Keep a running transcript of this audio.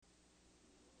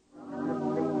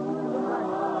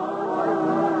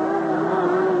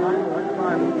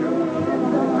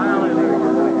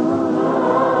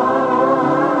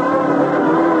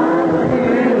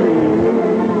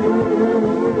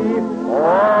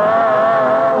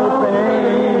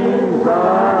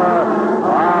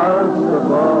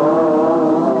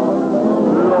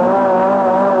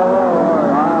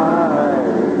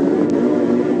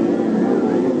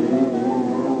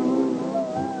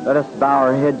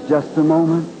heads just a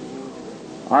moment?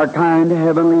 Our kind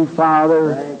Heavenly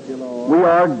Father, we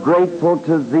are grateful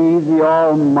to Thee, the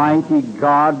Almighty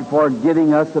God, for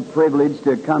giving us the privilege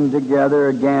to come together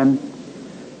again,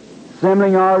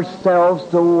 assembling ourselves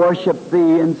to worship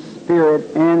Thee in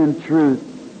spirit and in truth.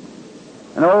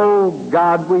 And oh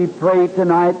God, we pray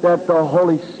tonight that the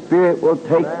Holy Spirit will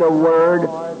take the Word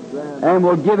and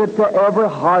will give it to every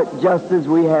heart just as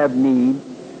we have need.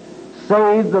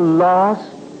 Save the lost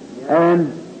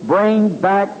and bring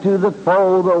back to the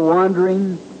fold the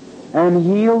wandering and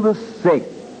heal the sick.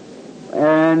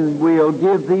 And we'll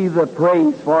give Thee the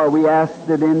praise, for we ask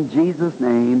it in Jesus'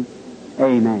 name.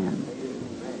 Amen.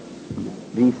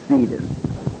 Be seated.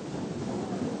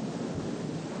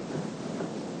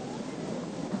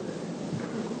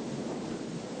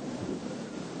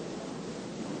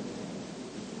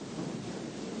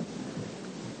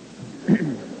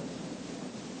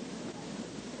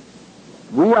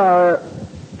 We are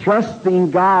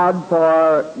trusting God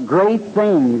for great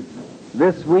things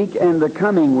this week and the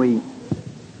coming week,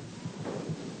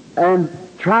 and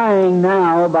trying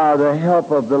now, by the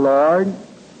help of the Lord,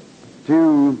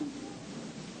 to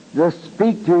just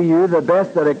speak to you the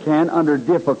best that I can under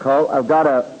difficult. I've got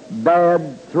a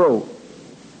bad throat.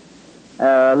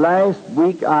 Last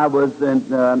week I was in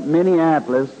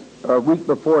Minneapolis, or a week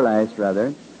before last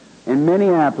rather, in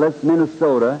Minneapolis,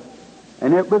 Minnesota,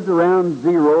 and it was around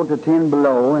 0 to 10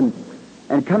 below, and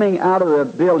coming out of the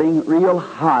building real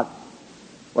hot.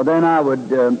 Well, then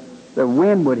the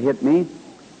wind would hit me,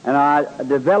 and I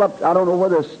developed, I don't know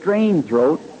whether a strained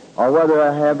throat or whether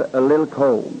I have a little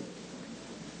cold.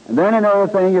 And then another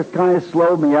thing has kind of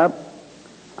slowed me up.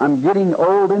 I'm getting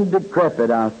old and decrepit,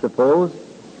 I suppose.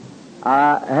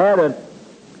 I had a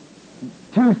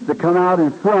tooth to come out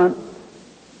in front,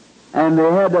 and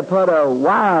they had to put a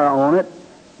wire on it,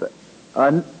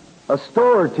 a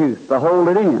store tooth to hold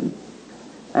it in.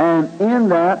 And in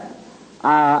that,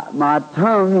 my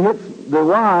tongue hits the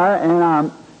wire, and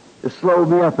it slowed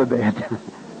me up a bit.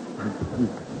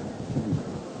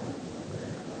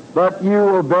 But you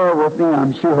will bear with me,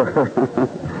 I'm sure.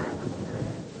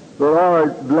 The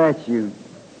Lord bless you.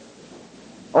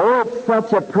 Oh, it's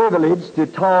such a privilege to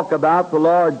talk about the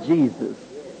Lord Jesus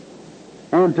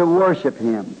and to worship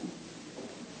Him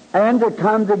and to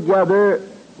come together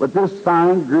with this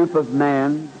fine group of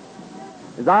men.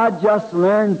 As I just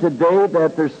learned today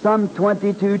that there's some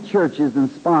 22 churches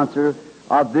and sponsors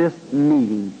of this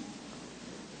meeting.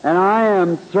 And I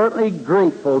am certainly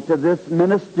grateful to this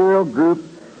ministerial group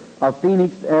of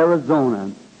Phoenix,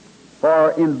 Arizona,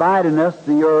 for inviting us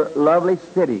to your lovely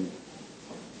city.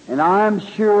 And I'm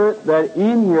sure that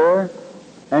in here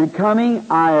and coming,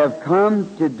 I have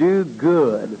come to do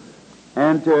good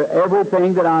and to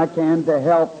everything that I can to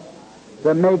help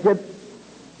to make it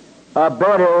a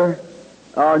better,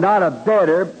 or not a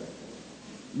better,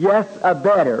 yes, a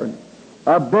better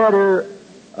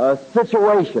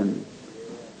situation,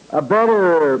 a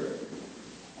better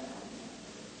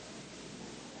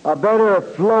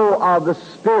flow of the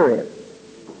Spirit.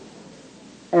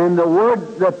 And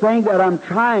the thing that I'm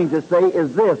trying to say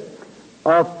is this: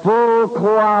 a full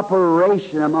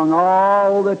cooperation among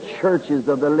all the churches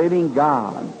of the living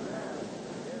God.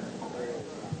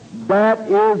 That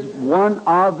is one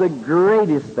of the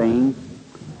greatest things.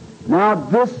 Now,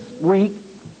 this week,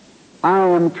 I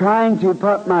am trying to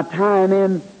put my time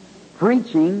in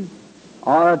preaching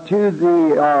for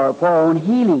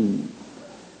healing.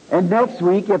 And next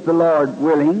week, if the Lord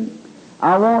willing,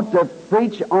 I want to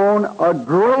preach on a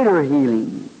greater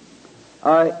healing,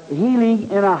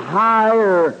 healing in a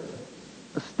higher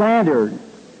standard.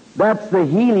 That's the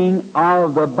healing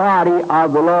of the body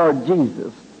of the Lord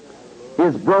Jesus,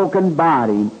 His broken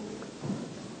body,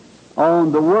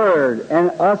 on the Word,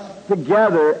 and us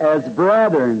together as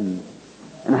brethren,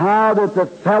 and how that the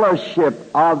fellowship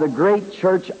of the great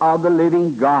church of the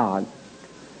living God.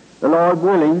 The Lord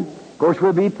willing, of course,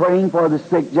 we'll be praying for the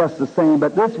sick just the same,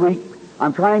 but this week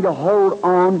I'm trying to hold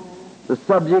on the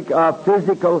subject of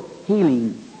physical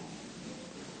healing.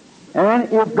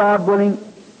 And if God willing,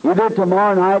 either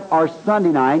tomorrow night or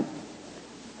Sunday night,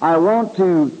 I want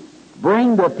to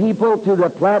bring the people to the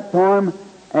platform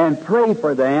and pray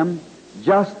for them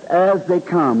just as they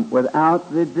come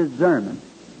without the discernment.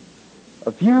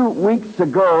 A few weeks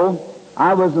ago,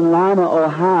 I was in Lima,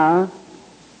 Ohio,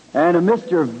 and a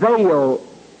Mr. Vail,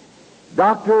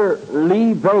 Dr.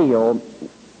 Lee Vail,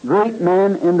 great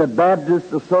man in the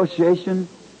Baptist Association,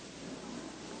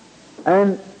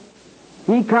 and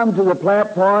he come to the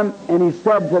platform and he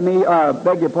said to me,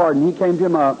 beg your pardon, he came to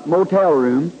my motel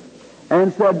room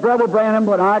and said, Brother Branham,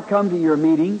 when I come to your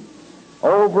meeting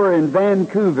over in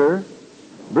Vancouver,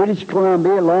 British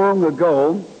Columbia long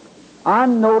ago, I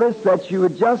noticed that you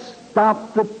would just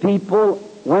stop the people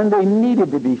when they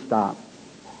needed to be stopped.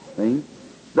 See?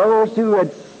 Those who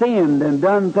had sinned and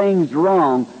done things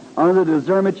wrong, under the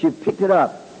discernment, you picked it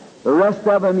up. The rest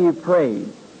of them you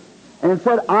prayed. And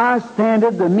said, I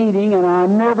standed the meeting and I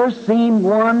never seen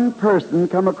one person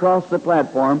come across the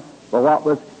platform for what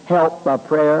was helped by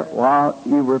prayer while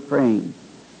you were praying.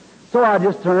 So I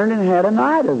just turned and had a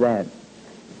night of that.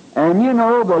 And you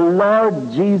know, the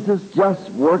Lord Jesus just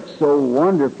worked so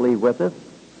wonderfully with us.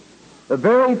 The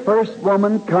very first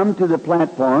woman come to the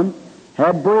platform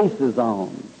had braces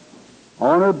on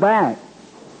her back.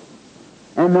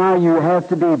 And now you have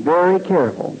to be very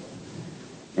careful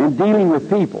in dealing with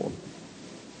people,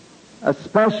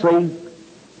 especially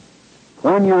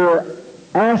when you're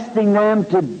asking them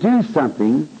to do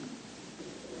something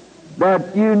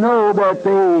that you know that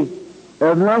they,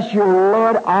 unless you're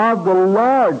led of the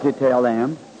Lord to tell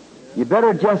them, you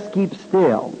better just keep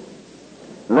still.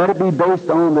 Let it be based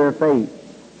on their faith.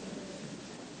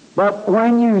 But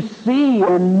when you see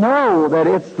and know that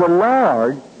it's the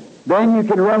Lord, then you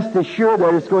can rest assured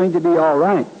that it's going to be all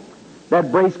right.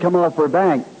 That brace come off her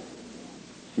back,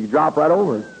 she dropped right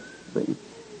over. See?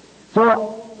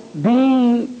 So,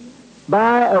 being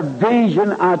by a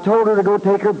vision, I told her to go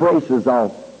take her braces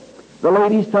off. The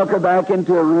ladies took her back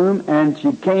into a room, and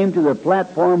she came to the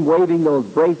platform waving those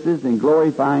braces and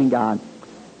glorifying God.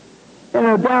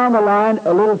 And down the line,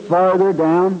 a little farther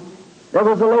down, there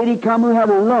was a lady come who had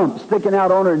a lump sticking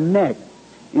out on her neck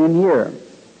in here.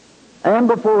 And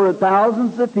before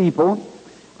thousands of people,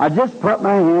 I just put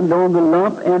my hand on the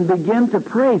lump and began to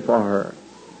pray for her.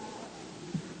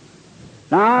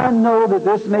 Now, I know that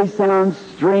this may sound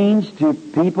strange to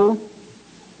people,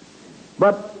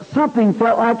 but something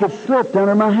felt like it slipped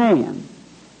under my hand.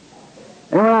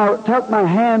 And when I took my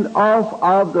hand off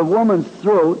of the woman's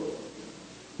throat,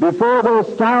 before those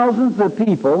thousands of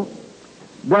people,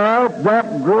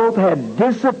 that growth had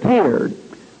disappeared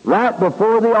right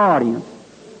before the audience.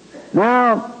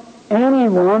 Now,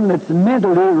 anyone that's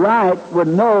mentally right would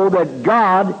know that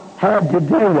God had to do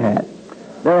that.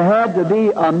 There had to be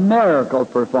a miracle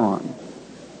performed.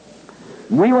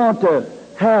 We want to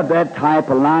have that type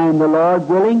of line, the Lord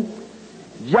willing,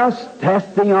 just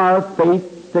testing our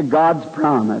faith to God's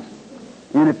promise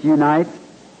in a few nights.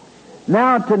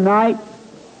 Now tonight,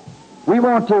 we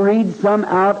want to read some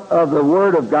out of the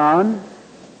Word of God.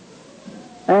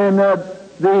 And the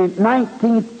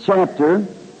 19th chapter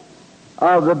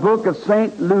of the book of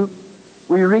St. Luke,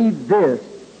 we read this.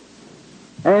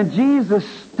 And Jesus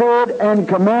stood and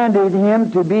commanded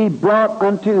him to be brought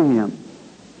unto him.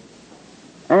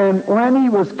 And when he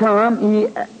was come, he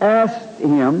asked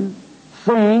him,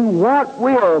 saying, What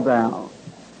wilt thou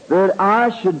that I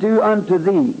should do unto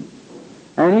thee?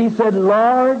 And he said,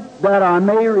 Lord, that I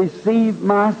may receive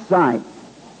my sight.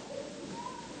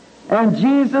 And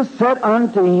Jesus said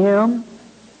unto him,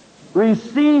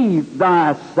 Receive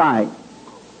thy sight.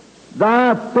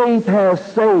 Thy faith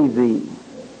hath saved thee.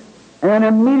 And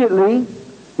immediately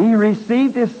he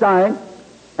received his sight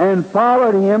and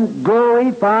followed him,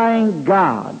 glorifying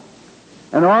God.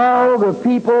 And all the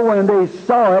people, when they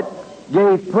saw it,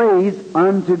 gave praise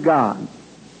unto God.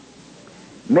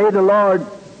 May the Lord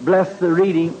bless the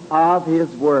reading of His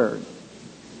Word.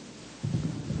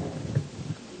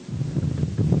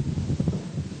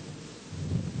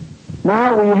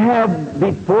 Now we have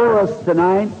before us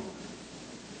tonight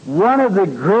one of the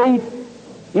great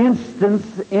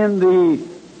instances in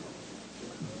the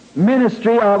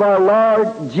ministry of our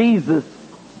Lord Jesus,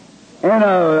 and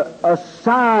a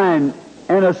sign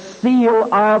and a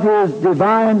seal of His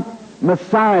divine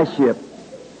Messiahship,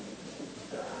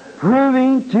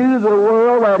 proving to the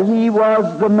world that He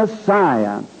was the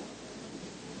Messiah.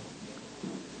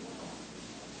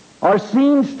 Our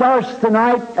scene starts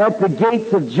tonight at the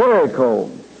gates of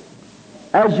Jericho.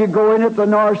 As you go in at the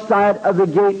north side of the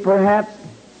gate, perhaps,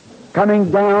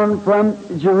 coming down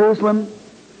from Jerusalem,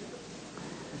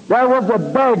 there was a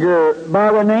beggar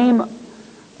by the name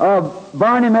of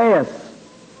Bartimaeus,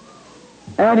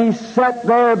 and he sat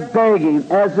there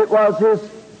begging, as it was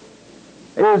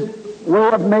his way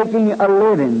of making a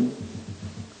living.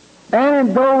 And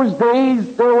in those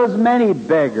days there was many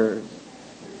beggars.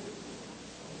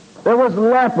 There was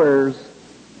lepers.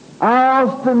 I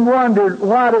often wondered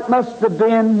what it must have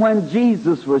been when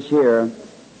Jesus was here,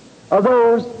 of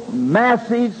those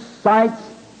massive sights.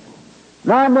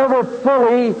 And I never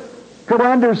fully could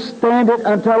understand it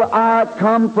until I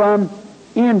come from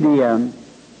India,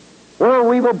 where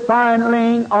we would find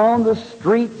laying on the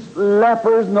streets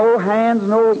lepers, no hands,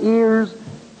 no ears,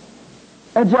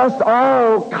 and just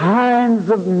all kinds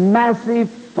of massive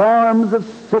forms of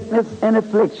sickness and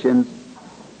afflictions.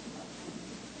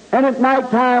 And at night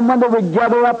time, when they would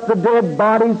gather up the dead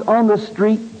bodies on the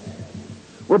street,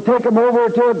 would take them over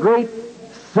to a great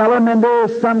cellar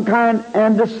into some kind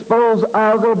and dispose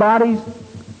of their bodies.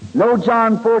 No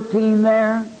John 14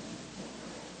 there.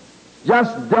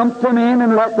 Just dump them in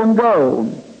and let them go.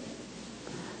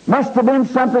 Must have been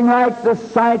something like the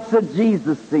sights that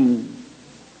Jesus seen.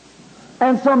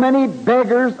 And so many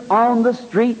beggars on the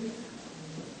street,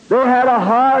 they had a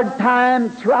hard time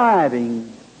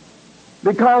thriving.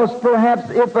 Because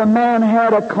perhaps if a man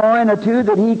had a coin or two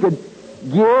that he could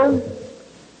give,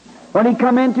 when he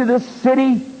come into the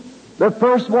city, the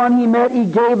first one he met, he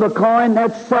gave a coin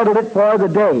that settled it for the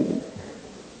day.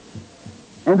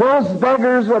 And those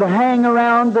beggars would hang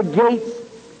around the gates,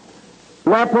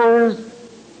 lepers,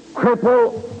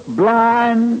 crippled,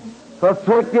 blind,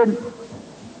 afflicted,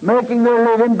 making their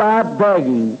living by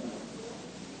begging.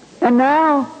 And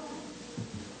now,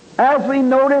 as we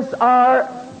notice our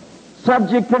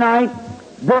subject tonight,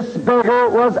 this beggar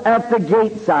was at the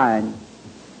gate side.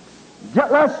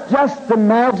 Let's just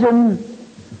imagine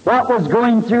what was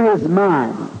going through his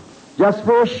mind, just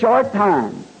for a short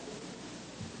time.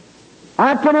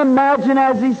 I can imagine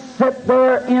as he sat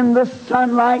there in the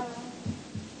sunlight,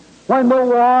 when the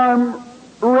warm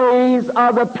rays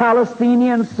of the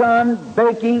Palestinian sun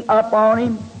baking up on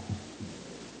him,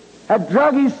 had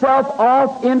drug himself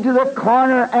off into the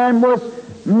corner and was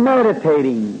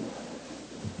meditating,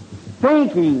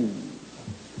 thinking.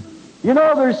 You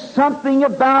know, there's something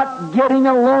about getting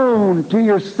alone to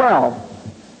yourself.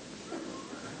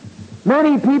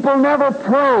 Many people never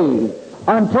pray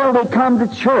until they come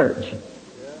to church.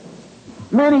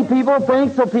 Many people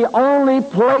think that the only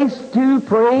place to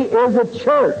pray is a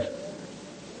church.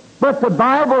 But the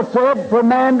Bible said for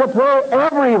man to pray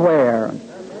everywhere,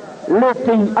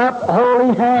 lifting up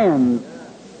holy hands.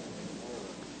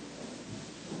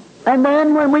 And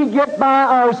then when we get by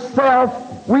ourselves,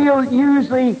 we'll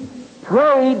usually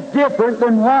pray different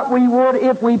than what we would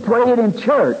if we prayed in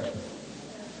church.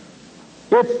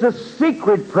 It's the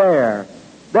secret prayer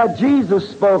that Jesus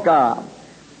spoke of,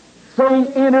 saying,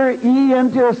 "Enter ye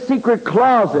into a secret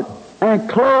closet and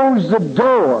close the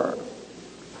door.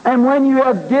 And when you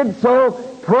have did so,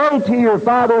 pray to your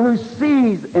Father who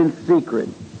sees in secret.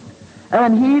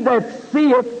 And he that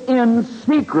seeth in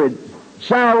secret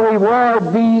shall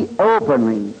reward thee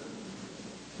openly."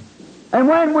 And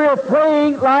when we're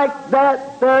praying like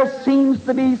that, there seems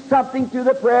to be something to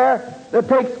the prayer that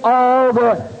takes all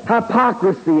the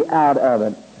hypocrisy out of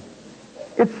it.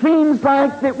 It seems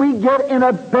like that we get in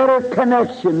a better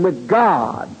connection with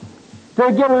God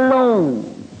to get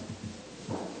alone.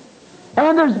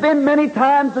 And there's been many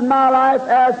times in my life,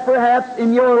 as perhaps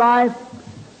in your life,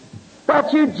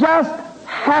 that you just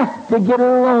have to get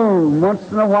alone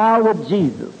once in a while with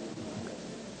Jesus.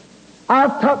 I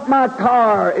took my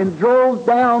car and drove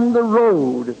down the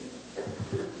road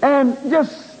and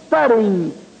just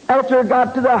studying after I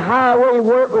got to the highway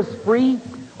where it was free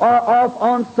or off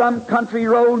on some country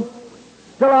road,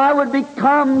 till I would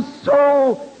become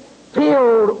so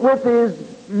filled with His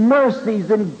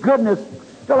mercies and goodness,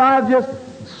 till I just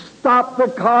stopped the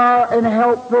car and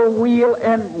held the wheel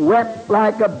and wept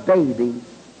like a baby.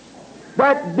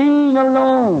 That being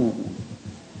alone.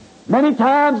 Many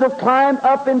times I've climbed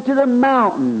up into the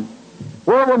mountain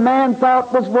where the man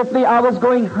thought was with me I was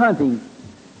going hunting.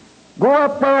 Go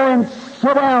up there and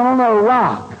sit down on a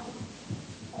rock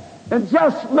and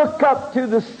just look up to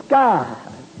the sky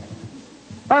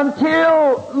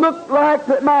until it looked like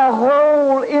that my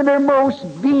whole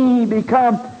innermost being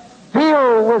become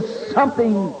filled with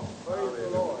something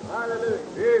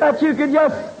that you could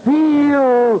just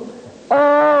feel.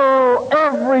 Oh,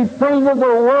 everything of the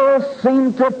world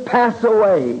seemed to pass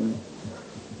away.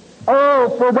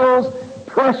 Oh, for those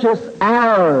precious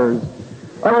hours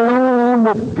alone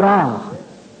with God.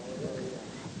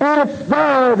 And it's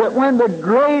there that when the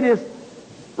greatest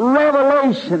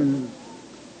revelation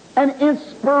and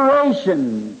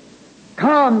inspiration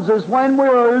comes is when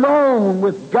we're alone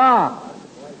with God.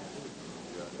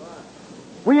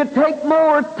 We'll take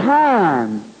more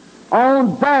time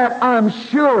on that, I'm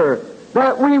sure,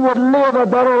 that we would live a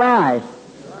better life,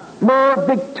 more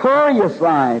victorious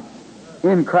life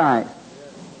in Christ.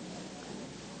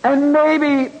 And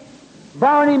maybe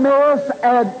Bartimaeus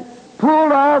had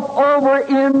pulled off over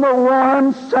in the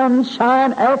warm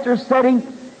sunshine after sitting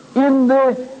in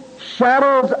the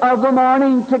shadows of the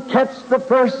morning to catch the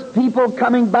first people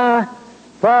coming by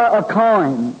for a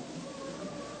coin.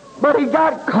 But he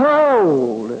got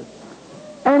cold,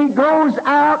 and he goes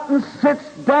out and sits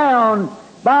down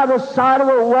by the side of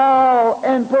a wall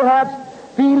and perhaps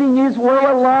feeling his way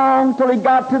along till he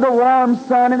got to the warm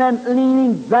sun and then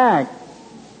leaning back.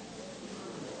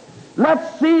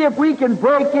 Let's see if we can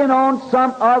break in on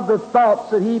some of the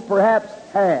thoughts that he perhaps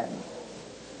had.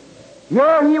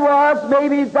 Here he was,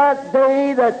 maybe that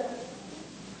day that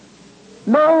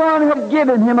no one had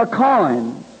given him a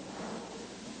coin.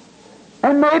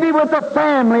 And maybe with a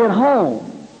family at home.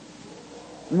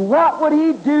 What would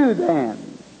he do then?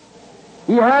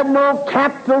 He had no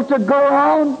capital to go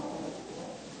on.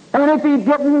 And if he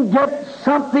didn't get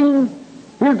something,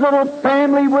 his little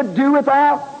family would do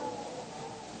without.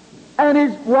 And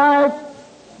his wife.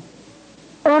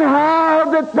 And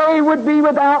how that they would be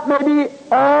without maybe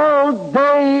all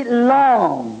day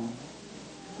long.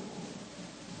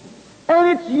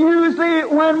 And it's usually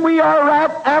when we are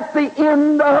right at the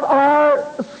end of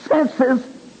our senses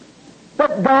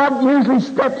that God usually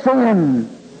steps in. Amen.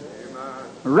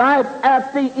 Right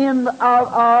at the end of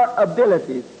our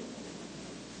abilities.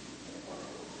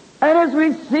 And as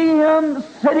we see him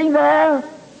sitting there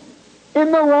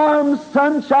in the warm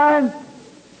sunshine,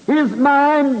 his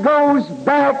mind goes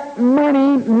back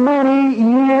many,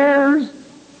 many years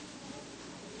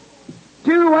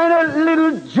to when a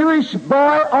little Jewish boy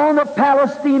on the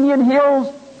Palestinian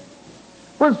hills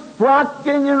was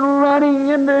flocking and running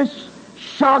in the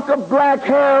shock of black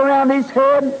hair around his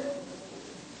head.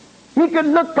 He could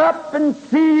look up and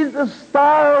see the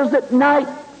stars at night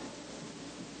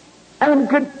and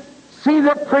could see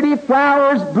the pretty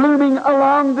flowers blooming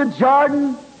along the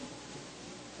Jordan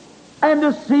and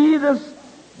to see the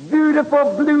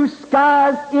beautiful blue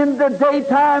skies in the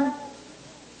daytime.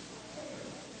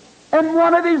 And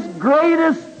one of his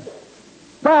greatest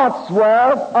thoughts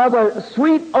was of a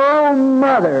sweet old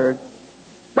mother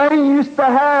that he used to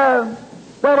have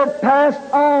that had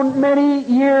passed on many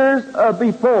years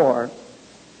before.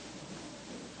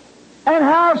 And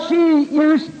how she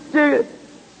used to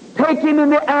take him in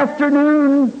the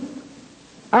afternoon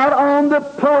out on the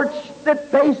porch that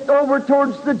faced over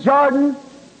towards the Jordan.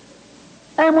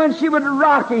 And when she would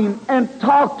rock him and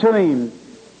talk to him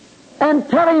and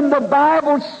tell him the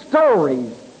Bible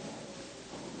stories,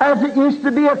 as it used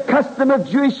to be a custom of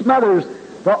Jewish mothers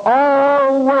to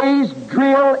always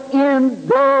drill in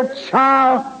their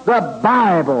child the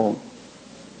Bible.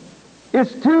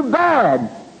 It's too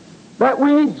bad that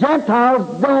we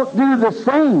Gentiles don't do the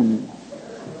same.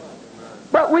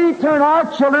 But we turn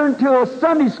our children to a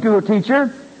Sunday school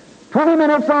teacher 20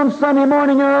 minutes on Sunday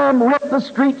morning and rip the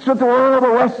streets with the world the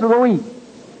rest of the week.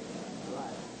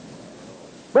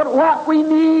 But what we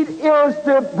need is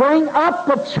to bring up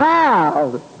the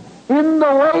child in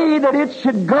the way that it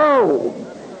should go.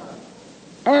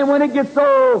 And when it gets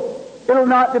old, it'll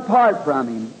not depart from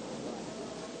him.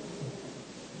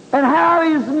 And how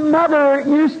his mother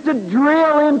used to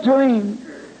drill into him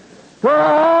to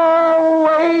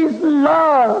always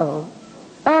love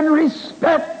and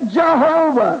respect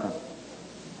Jehovah.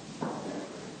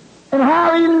 And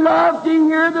how he loved to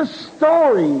hear the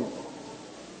stories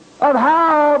of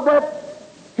how that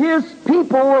his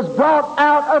people was brought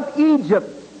out of Egypt.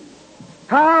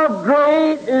 How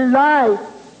great light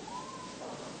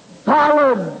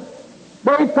followed.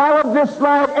 They followed this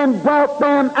light and brought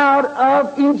them out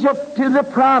of Egypt to the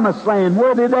promised land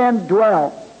where they then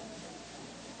dwelt.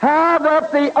 How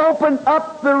that they opened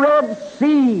up the Red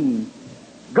Sea.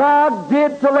 God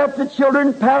did to let the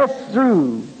children pass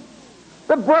through.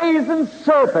 The brazen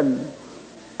serpent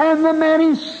and the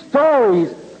many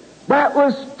stories that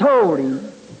was told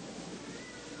him.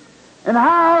 And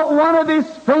how one of his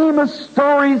famous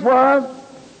stories was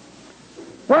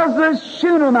the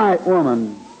Shunammite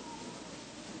woman.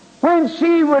 When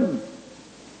she was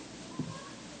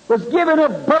given a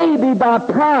baby by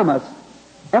promise,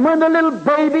 and when the little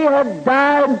baby had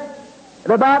died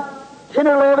at about 10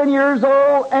 or 11 years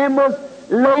old and was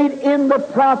laid in the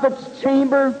prophet's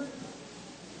chamber,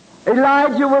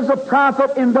 Elijah was a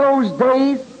prophet in those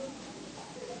days,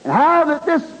 and how that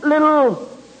this little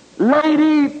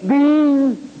lady,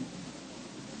 being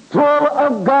full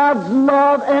of God's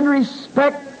love and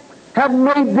respect, have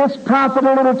made this prophet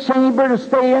a little chamber to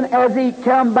stay in as he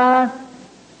come by.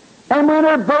 And when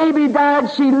her baby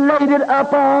died, she laid it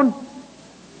up on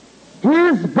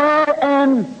his bed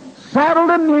and saddled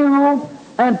a mule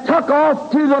and took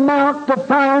off to the mount to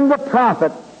find the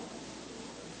prophet.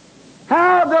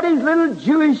 How that his little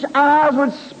Jewish eyes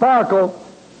would sparkle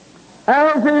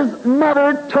as his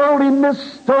mother told him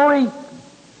this story of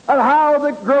how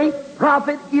the great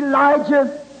prophet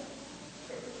Elijah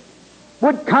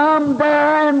would come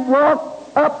there and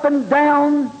walk up and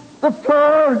down the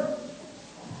floor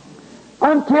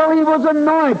until he was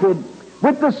anointed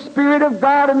with the Spirit of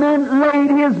God and then laid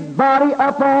his body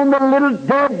upon the little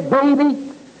dead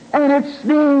baby, and it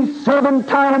sneezed 7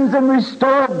 times and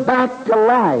restored back to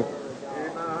life.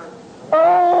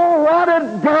 Oh, what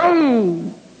a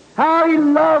day! How he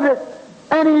loved it.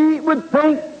 And he would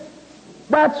think,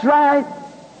 that's right.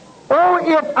 Oh,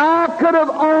 if I could have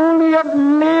only have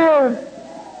lived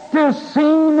to have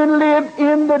seen and lived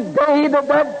in the day that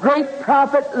that great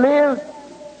prophet lived,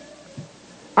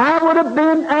 I would have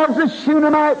been as the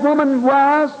Shunammite woman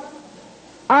was.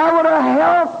 I would have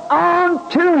held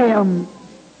on to him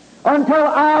until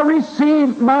I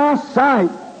received my sight.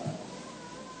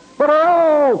 But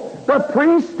oh, the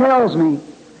priest tells me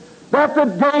that the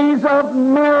days of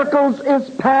miracles is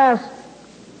past,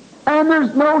 and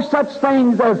there's no such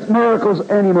things as miracles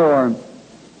anymore.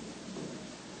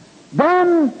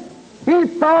 Then he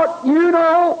thought, you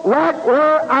know, right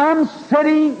where I'm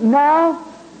sitting now,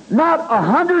 not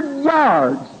 100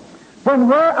 yards from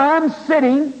where I'm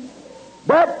sitting,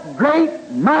 that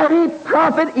great mighty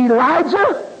prophet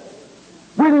Elijah,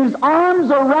 with his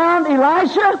arms around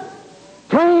Elisha,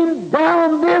 came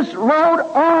down this road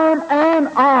arm in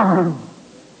arm.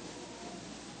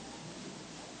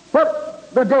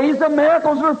 But the days of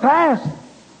miracles were past.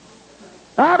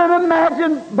 I can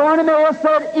imagine Bartimaeus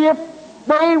said, if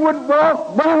they would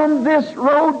walk down this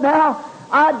road now,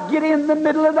 I'd get in the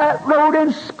middle of that road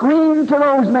and scream to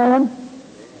those men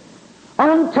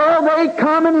until they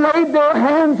come and laid their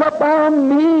hands upon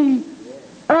me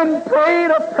and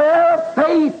prayed a prayer of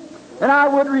faith, and I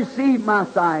would receive my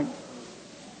sight.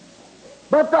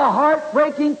 But the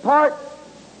heartbreaking part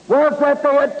was that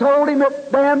they had told him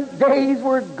that them days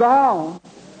were gone.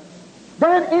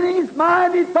 Then in his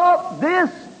mind he thought this,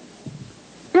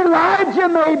 Elijah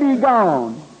may be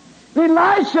gone,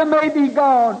 Elisha may be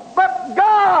gone, but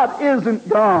God isn't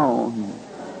gone.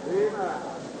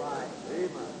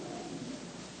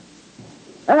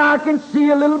 And I can see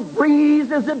a little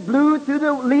breeze as it blew through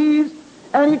the leaves,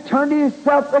 and he turned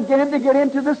himself again to get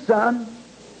into the sun.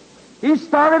 He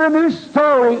started a new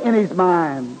story in his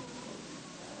mind.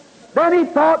 Then he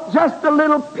thought just a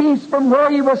little piece from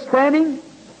where he was standing.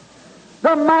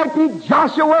 The mighty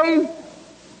Joshua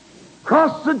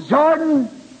crossed the Jordan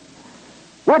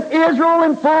with Israel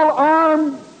in full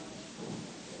arm,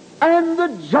 and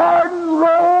the Jordan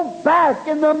rolled back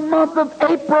in the month of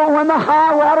April when the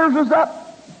high waters was up.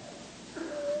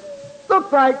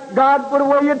 Looked like God would have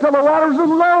waited until the waters was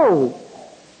low.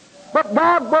 But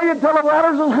God waited until the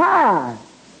waters was high.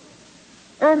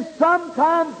 And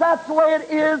sometimes that's the way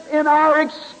it is in our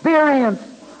experience.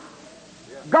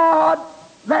 God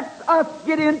lets us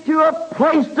get into a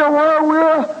place to where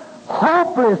we're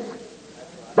hopeless.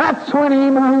 That's when He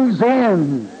moves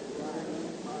in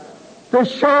to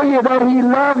show you that He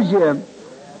loves you.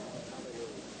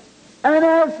 And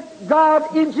as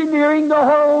God engineering the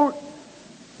whole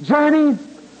journey,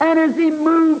 and as He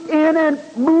moved in and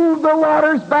moved the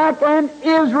waters back, and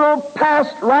Israel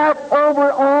passed right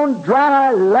over on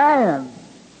dry land.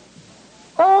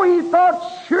 Oh, he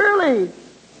thought, surely,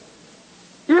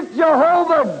 if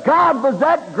Jehovah God was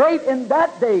that great in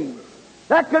that day,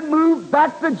 that could move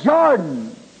back the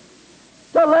Jordan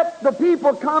to let the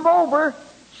people come over,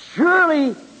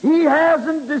 surely He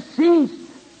hasn't deceased.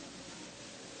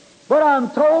 But I'm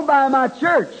told by my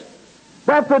church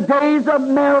that the days of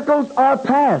miracles are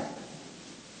past.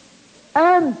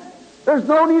 And there's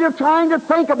no need of trying to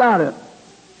think about it.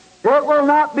 It will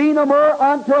not be no more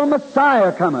until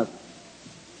Messiah cometh.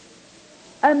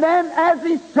 And then as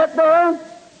he sat there,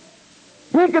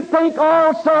 he could think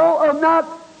also of not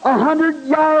 100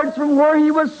 yards from where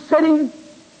he was sitting,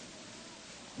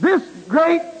 this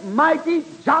great mighty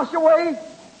Joshua,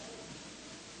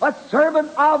 a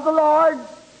servant of the Lord,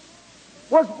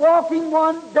 was walking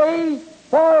one day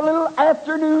for a little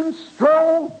afternoon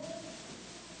stroll.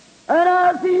 And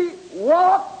as he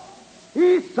walked,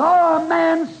 he saw a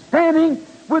man standing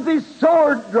with his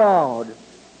sword drawn.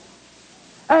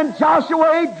 And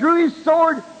Joshua drew his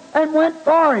sword and went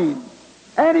for him.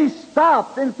 And he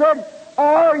stopped and said,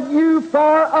 "Are you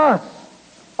for us?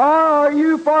 Or are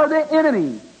you for the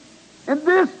enemy?" And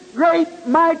this great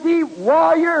mighty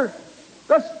warrior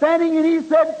was standing, and he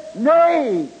said,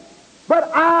 "Nay,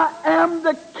 but I am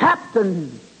the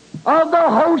captain of the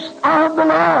host of the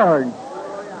Lord."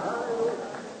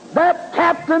 That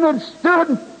captain had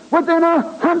stood within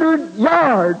 100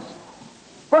 yards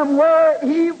from where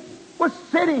he was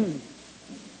sitting.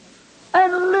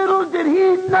 And little did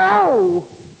he know,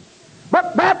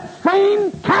 but that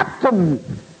same captain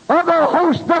of the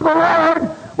host of the Lord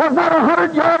was not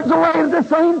 100 yards away at the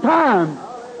same time.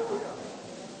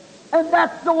 And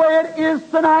that's the way it is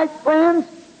tonight, friends.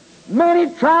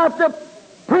 Many try to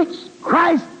preached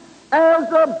Christ as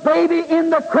a baby in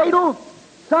the cradle.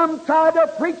 Some tried to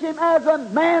preach Him as a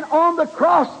man on the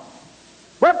cross.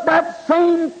 But that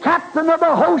same captain of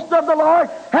the host of the Lord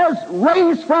has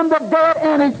raised from the dead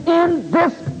and is in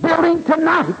this building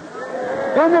tonight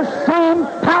in the same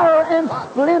power and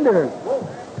splendor.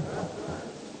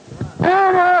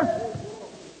 And as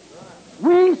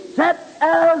we sit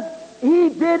as He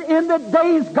did in the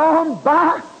days gone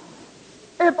by,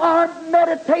 if our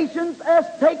meditations as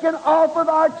taken off of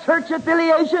our church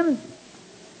affiliation,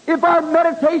 if our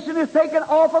meditation is taken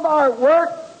off of our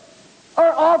work, or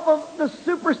off of the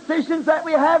superstitions that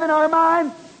we have in our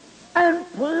mind, and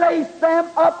place them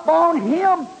upon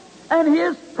Him and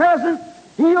His presence,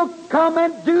 He'll come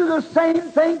and do the same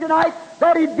thing tonight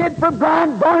that He did for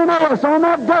blind Bartimaeus on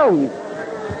that day.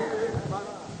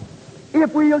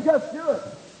 If we'll just do it.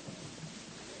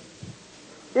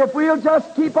 If we'll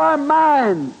just keep our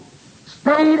minds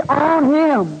stayed on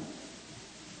Him.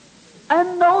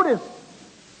 And notice,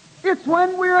 it's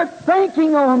when we're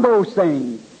thinking on those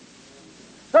things.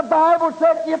 The Bible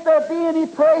said, if there be any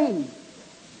praise,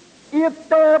 if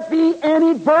there be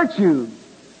any virtue,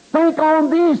 think on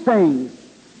these things.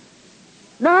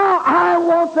 Now, I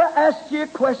want to ask you a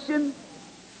question.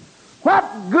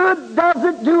 What good does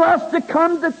it do us to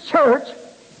come to church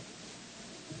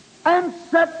and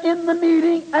sit in the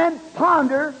meeting and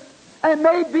ponder and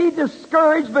may be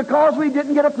discouraged because we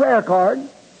didn't get a prayer card?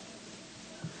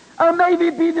 Or maybe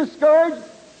be discouraged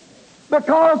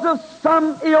because of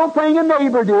some ill thing a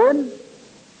neighbor did,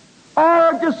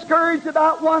 or discouraged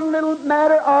about one little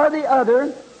matter or the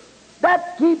other.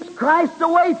 That keeps Christ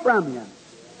away from you.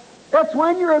 It's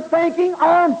when you're thinking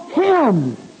on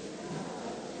Him.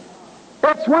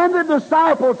 It's when the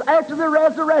disciples, after the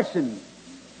resurrection,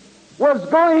 was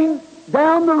going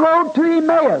down the road to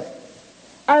Emmaus.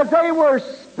 As they were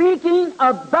speaking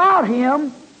about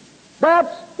Him,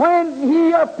 that's when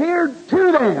He appeared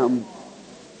to them.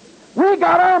 We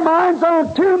got our minds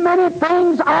on too many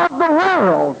things of the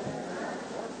world.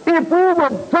 If we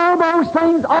would throw those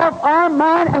things off our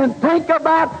mind and think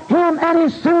about Him and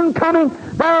His soon coming,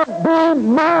 there will be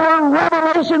more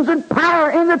revelations and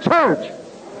power in the church.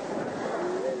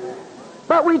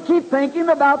 But we keep thinking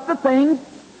about the things.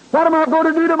 What am I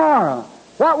going to do tomorrow?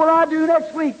 What will I do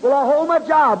next week? Will I hold my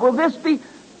job? Will this be...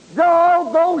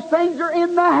 All those things are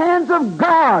in the hands of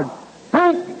God.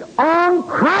 Think on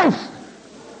Christ.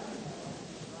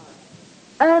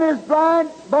 And as blind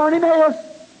Bartimaeus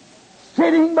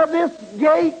sitting by this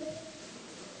gate,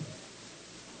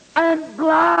 and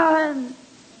blind,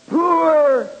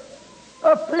 poor,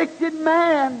 afflicted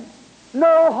man,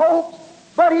 no hopes,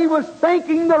 but he was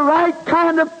thinking the right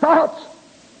kind of thoughts.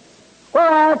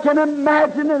 Well, I can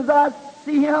imagine as I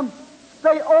see him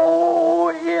say, oh,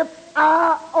 if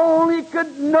I only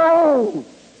could know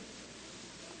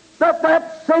that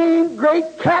that same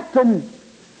great captain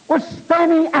was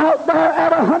standing out there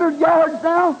at 100 yards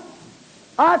now,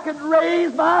 I could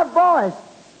raise my voice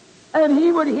and He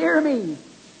would hear me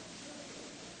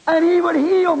and He would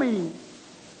heal me.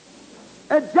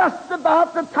 At just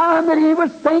about the time that he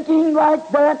was thinking like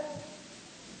that,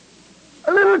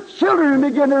 little children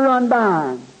began to run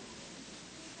by.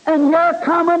 And here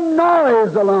come a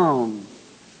noise along.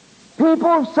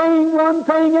 People saying one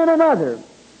thing and another.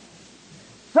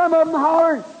 Some of them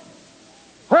hollered,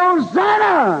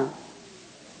 Hosanna!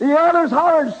 The others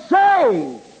hollered,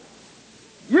 Save!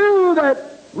 You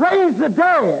that raised the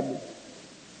dead!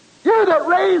 You that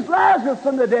raised Lazarus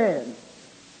from the dead!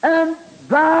 And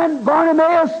blind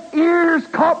Bartimaeus' ears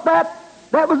caught that.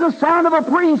 That was the sound of a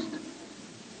priest.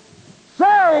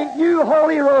 Say, you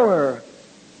holy roller!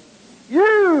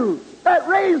 You that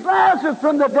raised Lazarus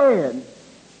from the dead!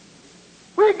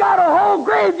 We got a whole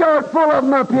graveyard full of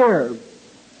them up here.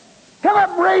 Come up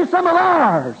and raise some of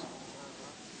ours.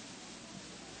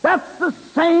 That's the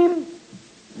same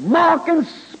mock and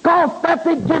scoff that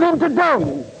they give him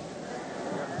today.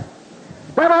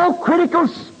 That old critical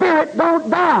spirit don't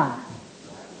die.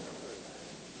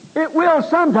 It will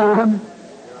sometime,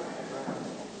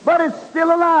 but it's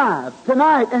still alive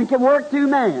tonight and can work through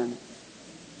man.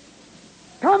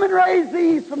 Come and raise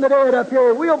these from the dead up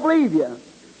here. We'll believe you.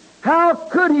 How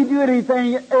could he do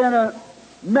anything in a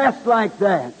mess like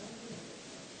that?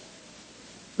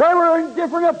 They were in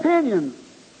different opinions.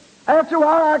 After a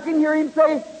while, I can hear him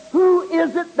say, who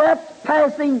is it that's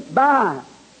passing by?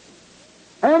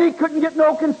 And he couldn't get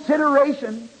no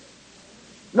consideration.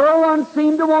 No one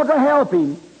seemed to want to help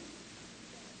him.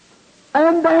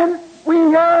 And then we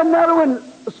hear another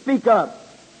one speak up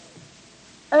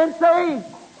and say,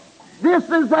 this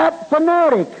is that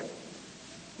fanatic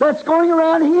that's going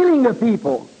around healing the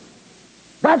people.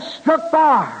 that struck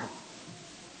fire.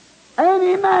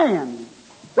 Any man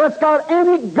that's got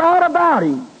any God about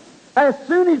him, as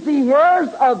soon as he hears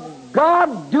of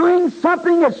God doing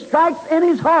something that strikes in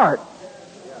his heart,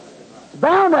 it's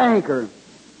bound to anchor.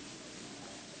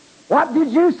 What did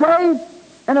you say?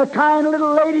 And a kind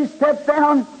little lady stepped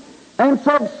down and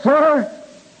said, "Sir,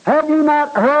 have you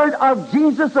not heard of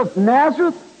Jesus of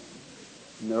Nazareth?"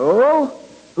 "No."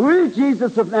 "Who is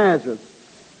Jesus of Nazareth?"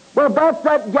 "Well, that's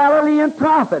that Galilean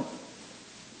prophet,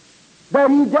 that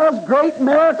he does great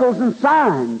miracles and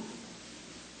signs."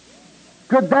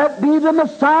 "Could that be the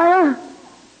Messiah?"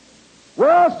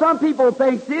 "Well, some people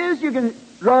think it is. You can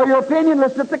draw your opinion.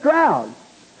 Listen at the crowd.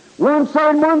 One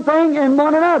saying one thing and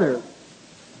one another."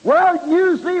 Well,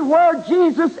 usually where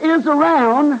Jesus is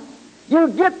around, you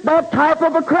get that type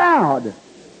of a crowd.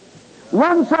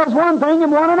 One says one thing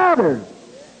and one another.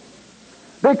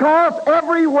 Because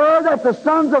everywhere that the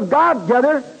sons of God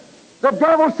gather, the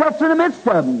devil sits in the midst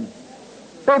of them.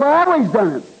 They've always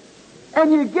done it.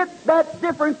 And you get that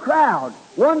different crowd,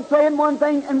 one saying one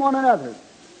thing and one another.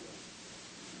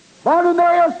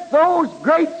 Bartimaeus, those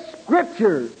great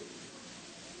scriptures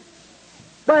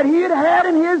that he had had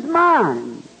in his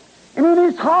mind and in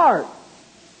his heart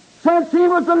since he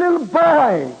was a little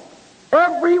boy,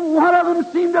 every one of them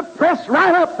seemed to press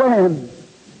right up to him.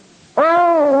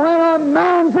 Oh, when a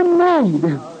man's in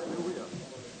need,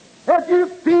 if you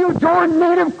feel your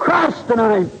need of Christ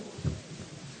tonight,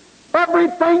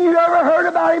 everything you ever heard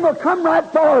about him will come right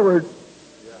forward.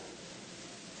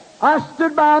 I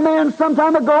stood by a man some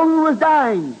time ago who was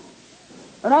dying,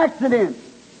 an accident,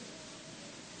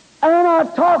 and I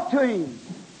talked to him.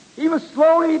 He was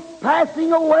slowly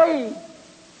passing away.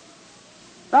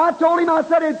 I told him, I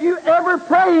said, "If you ever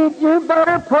prayed, you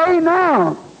better pray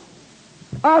now."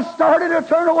 I started to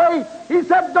turn away. He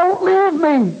said, "Don't leave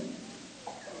me."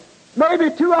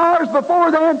 Maybe 2 hours before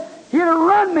then, he'd have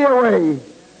run me away.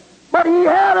 But he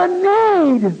had a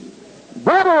need.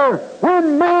 Brother,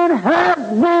 when man has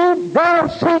need, they'll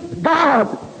seek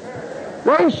God.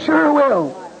 They sure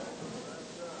will.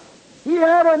 He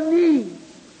had a need.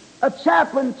 A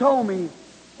chaplain told me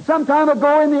some time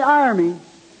ago in the Army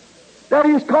that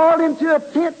he was called into a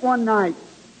tent one night,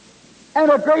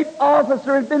 and a great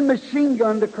officer had been machine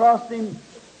gunned across him.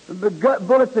 The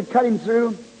bullets had cut him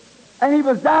through, and he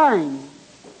was dying.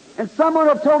 And someone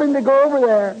had told him to go over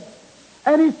there.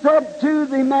 And he said to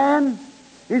the man,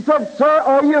 he said, "Sir,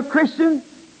 are you a Christian?"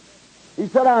 He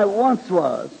said, "I once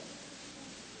was."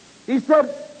 He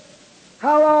said,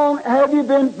 "How long have you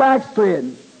been backslid?"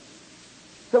 He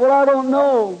said, "Well, I don't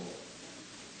know."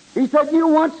 He said, "You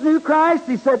once knew Christ?"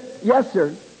 He said, "Yes, sir."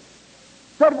 He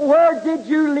said, "Where did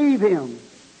you leave him?"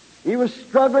 He was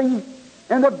struggling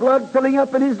and the blood filling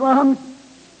up in his lungs.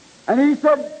 And he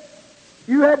said,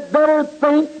 "You had better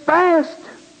think fast."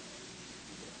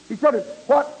 He said,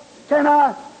 "What can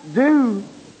I do?"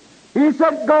 He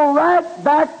said, "Go right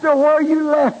back to where you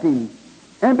left him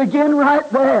and begin right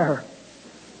there.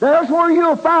 There's where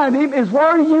you'll find him, is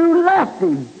where you left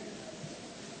him."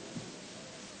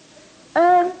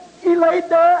 And he laid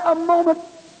there a moment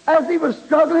as he was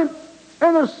struggling,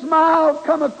 and a smile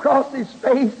come across his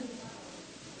face.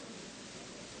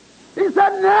 He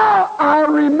said, "Now I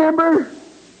remember."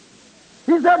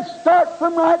 He said, "Start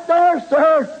from right there,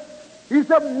 sir." He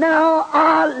said, "Now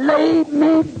I laid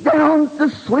me down to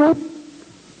sleep.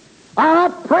 I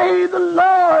pray the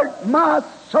Lord my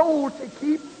soul to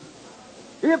keep.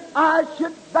 If I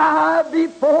should die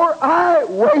before I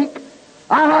wake,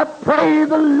 I pray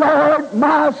the Lord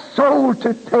my soul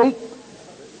to take."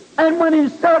 And when he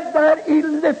said that, he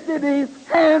lifted his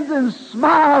hands and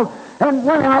smiled and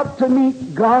went out to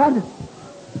meet God.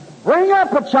 Bring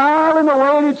up a child in the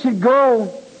way it should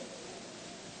go.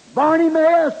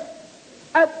 Bartimaeus,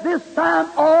 at this time,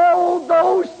 all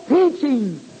those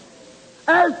teachings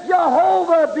as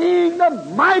Jehovah being the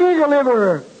mighty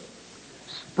deliverer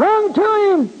sprung to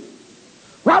him.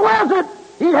 What was it?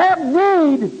 He had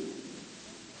need.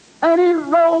 And he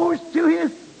rose to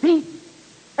his feet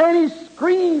and he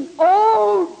screamed,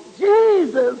 "Oh,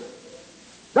 Jesus,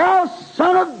 thou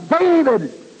Son of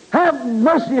David, have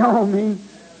mercy on me."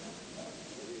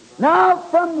 Now,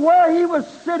 from where he was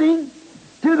sitting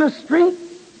to the street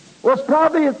was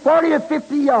probably 40 or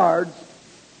 50 yards.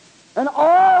 And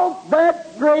all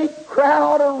that great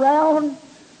crowd around,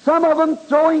 some of them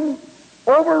throwing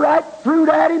overripe fruit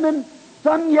at him, and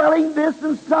some yelling this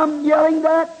and some yelling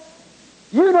that.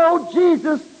 You know,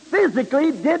 Jesus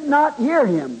physically did not hear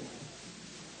him.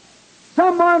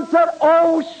 Someone said,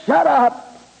 "Oh, shut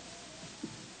up."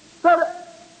 Said,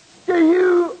 "Do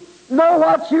you know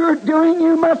what you're doing?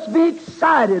 You must be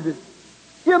excited."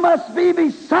 You must be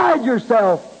beside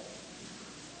yourself.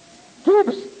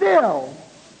 Keep still.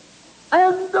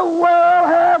 And the world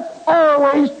has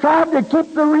always tried to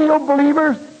keep the real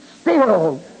believers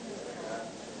still.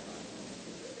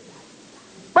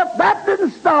 But that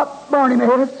didn't stop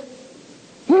Bartimaeus.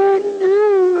 He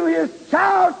knew his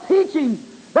child's teaching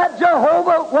that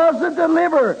Jehovah was the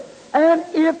deliverer. And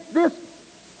if this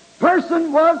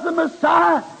person was the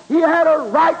Messiah, he had a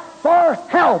right for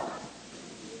help.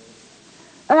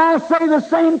 And I say the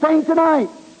same thing tonight.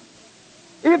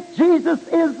 If Jesus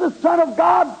is the Son of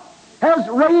God, has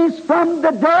raised from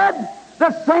the dead,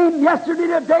 the same yesterday,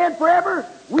 today, and forever,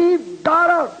 we've got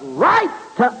a right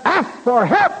to ask for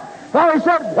help. For he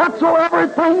said, whatsoever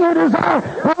thing you desire,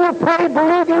 when you pray,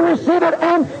 believe you receive it,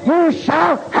 and you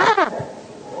shall have it.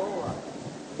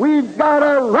 We've got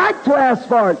a right to ask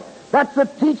for it. That's the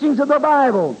teachings of the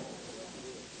Bible.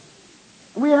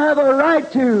 We have a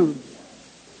right to.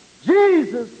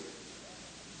 Jesus,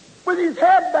 with his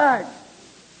head back,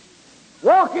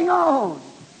 walking on,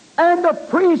 and the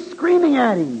priest screaming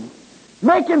at him,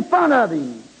 making fun of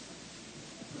him.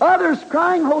 Others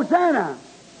crying, Hosanna.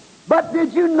 But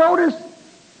did you notice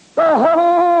the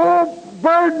whole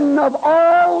burden of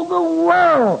all the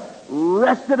world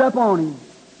rested upon him?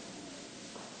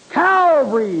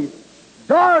 Calvary,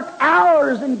 dark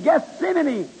hours in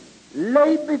Gethsemane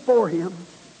laid before him.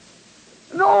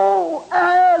 No,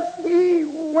 as he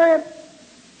went,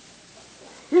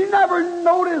 he never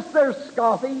noticed their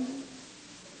scoffing.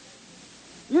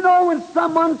 You know, when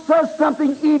someone says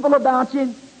something evil about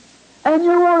you, and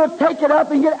you want to take it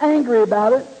up and get angry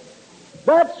about it,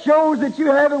 that shows that you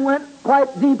haven't went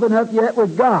quite deep enough yet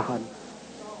with God.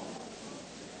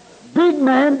 Big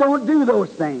men don't do those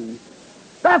things.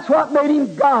 That's what made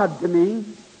him God to me.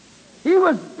 He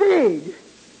was big.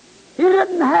 He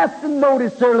didn't have to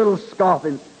notice their little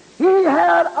scoffings. He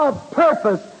had a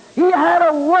purpose. He had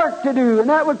a work to do, and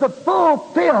that was to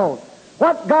fulfill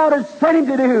what God had sent him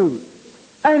to do.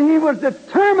 And he was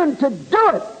determined to do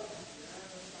it.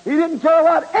 He didn't care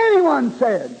what anyone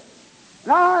said.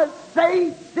 And I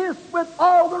say this with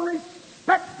all the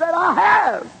respect that I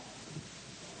have.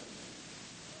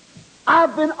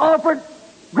 I've been offered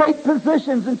great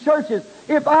positions in churches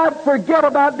if I'd forget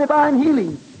about divine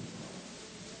healing.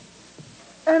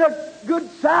 And a good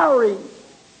salary,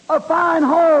 a fine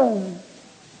home.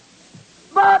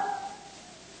 But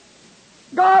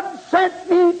God sent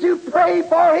me to pray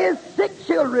for His sick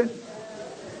children.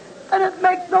 And it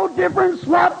makes no difference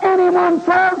what anyone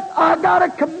says. I've got a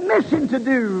commission to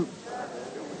do.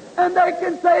 And they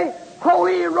can say,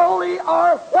 holy roly,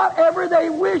 or whatever they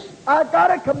wish. I've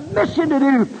got a commission to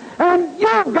do. And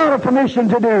you've got a commission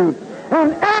to do.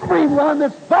 And everyone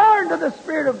that's born to the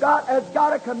Spirit of God has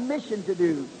got a commission to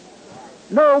do.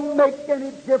 No make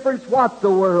any difference what the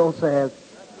world says.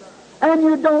 And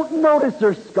you don't notice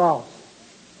their scoffs.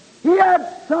 He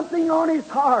had something on his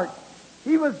heart.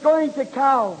 He was going to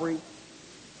Calvary.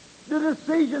 The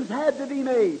decisions had to be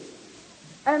made.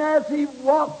 And as he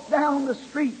walked down the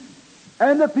street,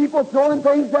 and the people throwing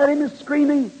things at him and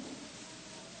screaming,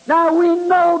 now we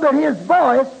know that his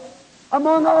voice,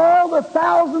 among all the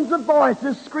thousands of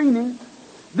voices screaming,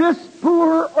 this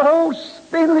poor old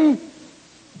spindly,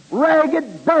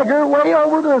 ragged beggar way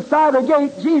over to the side of the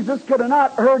gate, Jesus could have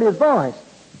not heard his voice.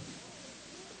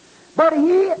 But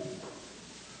he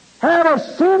had a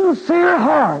sincere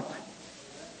heart.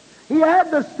 He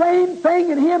had the same thing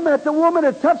in him that the woman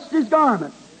had touched his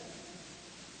garment.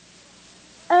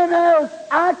 And as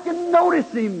I can notice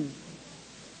him,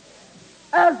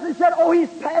 as they said, oh, he's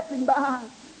passing by.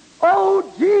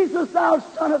 Oh, Jesus, thou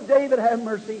Son of David, have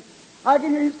mercy. I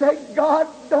can hear him say, God,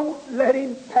 don't let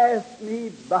him pass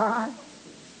me by.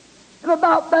 And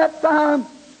about that time,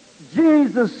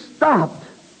 Jesus stopped,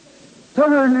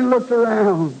 turned and looked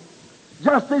around,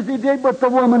 just as he did with the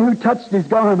woman who touched his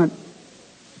garment.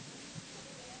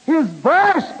 His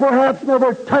voice perhaps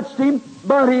never touched him,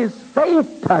 but his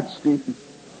faith touched him.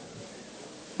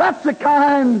 That's the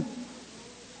kind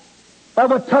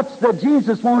of a touch that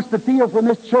Jesus wants to feel from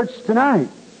this church tonight.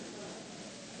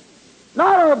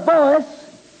 Not our voice,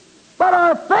 but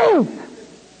our faith.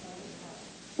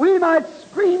 We might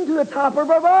scream to the top of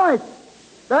our voice.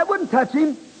 That wouldn't touch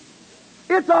him.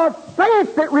 It's our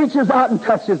faith that reaches out and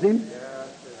touches him.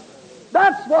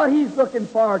 That's what he's looking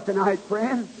for tonight,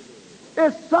 friend.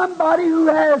 Is somebody who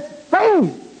has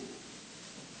faith.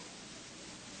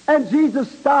 And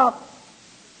Jesus stopped.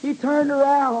 He turned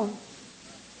around,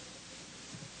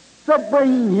 said,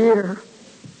 bring him here.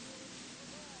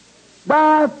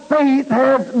 Thy faith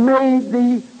has made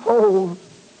thee whole,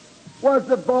 was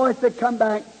the voice that come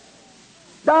back.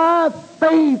 Thy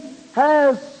faith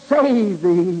has save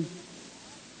thee.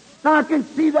 Now I can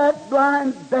see that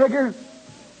blind beggar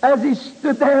as he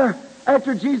stood there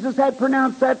after Jesus had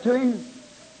pronounced that to him,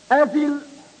 as he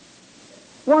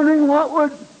wondering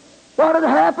what had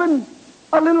happened.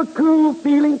 A little cool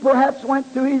feeling perhaps went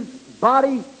through his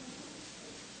body,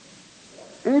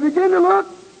 and he began to look,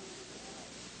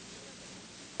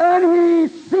 and he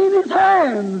seen his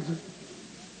hands,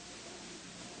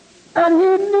 and he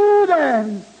knew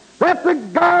then that the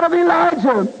God of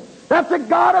Elijah, that the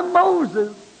God of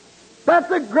Moses, that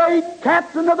the great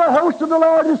captain of the host of the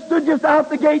Lord who stood just out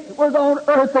the gate was on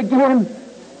earth again.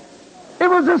 It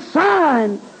was a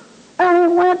sign.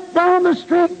 And he went down the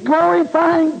street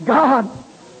glorifying God.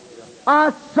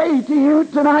 I say to you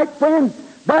tonight, friends,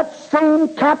 that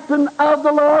same captain of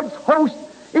the Lord's host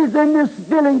is in this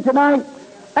building tonight,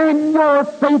 and your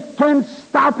faith can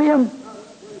stop him.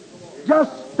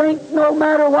 Just think, no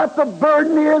matter what the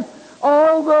burden is,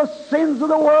 all the sins of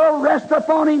the world rest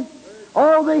upon him.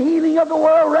 All the healing of the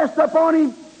world rests upon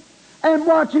him. And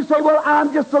watch you say, well,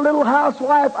 I'm just a little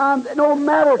housewife. No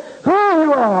matter who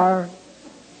you are.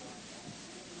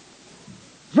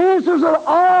 Jesus with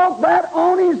all that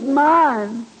on his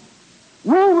mind,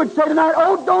 we would say tonight,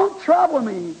 oh, don't trouble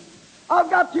me. I've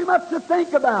got too much to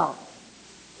think about.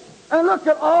 And look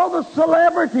at all the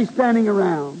celebrities standing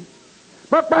around.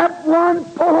 But that one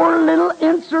poor little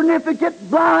insignificant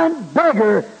blind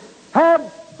beggar had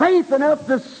faith enough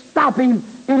to stop him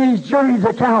in his journey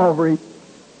to Calvary,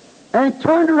 and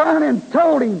turned around and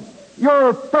told him,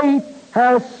 your faith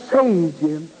has saved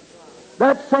you.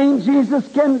 That same Jesus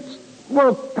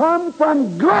will come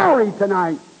from glory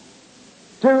tonight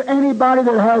to anybody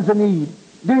that has a need.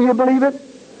 Do you believe it?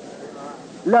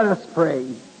 Let us pray.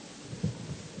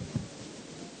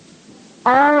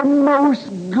 Our most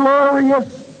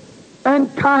glorious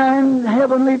and kind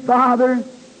Heavenly Father,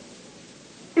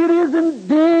 it is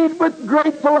indeed with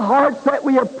grateful hearts that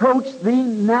we approach Thee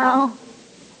now.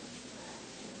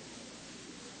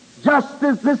 Just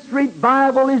as this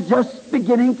revival is just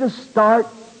beginning to start,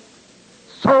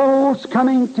 souls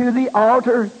coming to the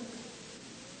altar,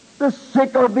 the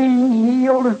sick are being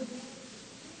healed,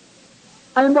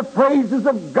 and the praises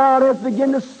of God has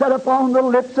begun to set upon the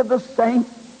lips of the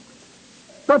saints,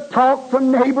 the talk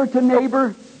from neighbor to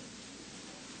neighbor.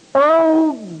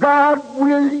 Oh God,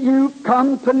 will You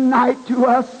come tonight to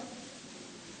us?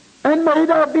 And may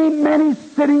there be many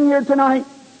sitting here tonight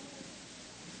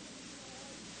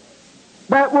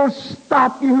that will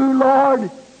stop You, Lord,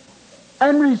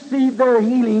 and receive their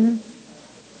healing.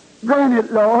 Grant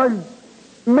it, Lord.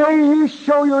 May You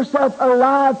show Yourself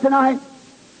alive tonight.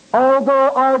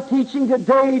 Although our teaching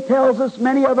today tells us,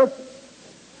 many of us,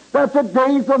 that the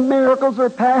days of miracles are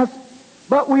past,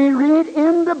 but we read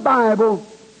in the Bible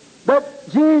that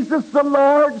Jesus the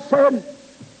Lord said,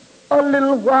 a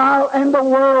little while and the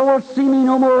world will see Me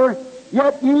no more,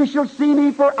 yet ye shall see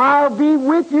Me, for I'll be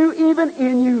with you, even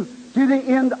in you, to the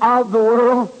end of the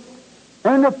world.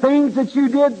 And the things that You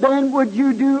did then would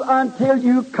You do until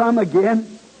You come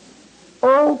again.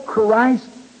 Oh Christ,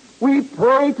 we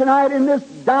pray tonight in this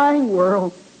dying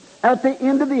world, at the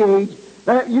end of the age,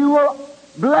 that You will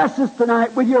bless us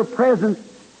tonight with Your presence,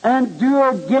 and do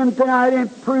again tonight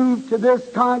and prove to this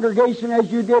congregation,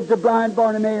 as You did to blind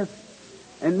Bartimaeus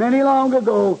and many long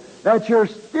ago, that You're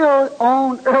still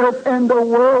on earth and the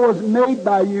world was made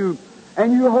by You,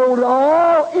 and You hold it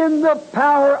all in the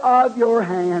power of Your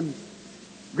hand.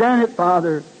 Grant it,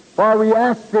 Father, for we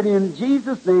ask it in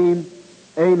Jesus' name.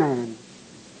 Amen.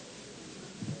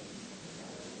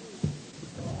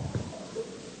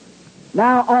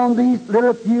 Now, on these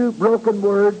little few broken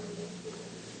words,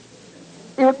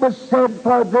 it was said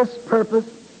for this purpose,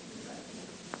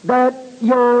 that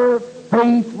your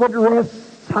faith would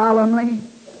rest solemnly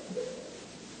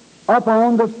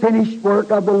upon the finished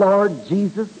work of the Lord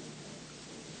Jesus.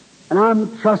 And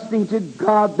I'm trusting to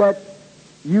God that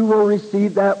you will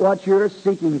receive that what you're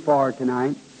seeking for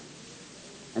tonight.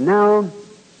 And now,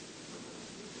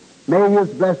 may His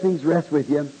blessings rest with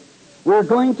you. We're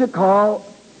going to call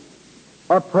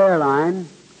a prayer line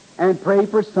and pray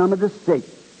for some of the sick.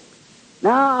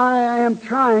 Now, I am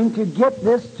trying to get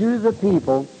this to the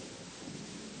people.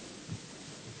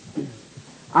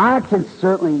 I could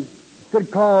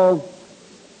call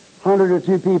 100 or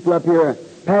 2 people up here,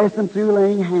 pass them through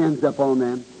laying hands upon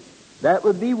them. That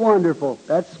would be wonderful.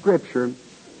 That's Scripture.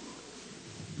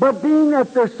 But being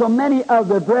that there's so many of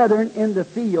the brethren in the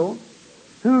field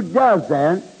who does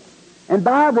that, and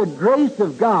by the grace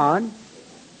of God,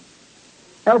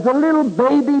 as a little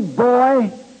baby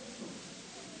boy,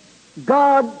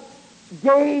 God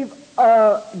gave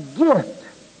a gift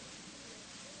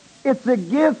It's a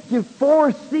gift to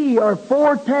foresee or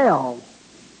foretell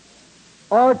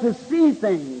or to see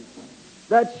things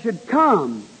that should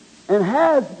come and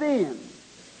has been.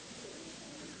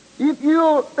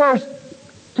 There's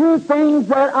two things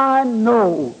that I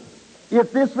know,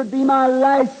 if this would be my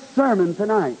last sermon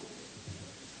tonight.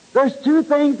 There's two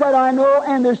things that I know,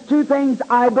 and there's two things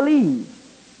I believe.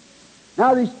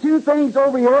 Now, there's two things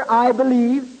over here I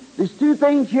believe. There's two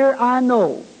things here I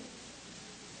know.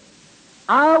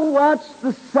 I watch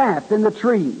the sap in the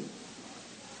tree.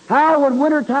 How when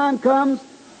wintertime comes,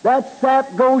 that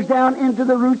sap goes down into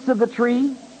the roots of the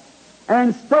tree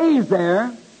and stays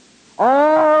there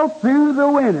all through the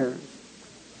winter.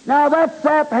 Now, that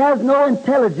sap has no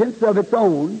intelligence of its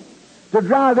own to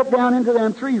drive it down into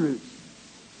them tree roots.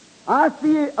 I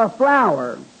see a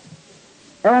flower,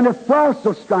 and a frost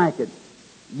will strike it,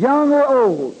 young or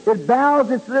old. It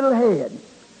bows its little head.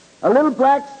 A little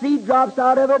black seed drops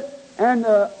out of it, and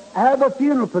have a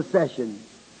funeral procession.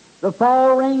 The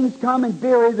fall rains come and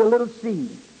bury the little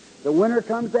seed. The winter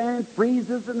comes in and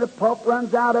freezes, and the pulp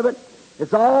runs out of it.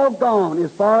 It's all gone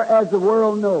as far as the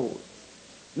world knows.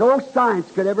 No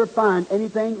science could ever find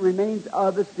anything remains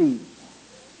of the seed.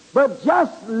 But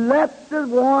just let the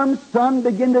warm sun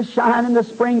begin to shine in the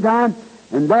springtime,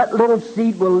 and that little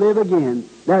seed will live again.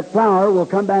 That flower will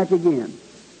come back again.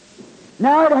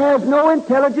 Now, it has no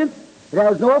intelligence. It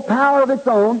has no power of its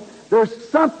own. There's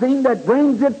something that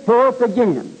brings it forth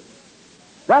again.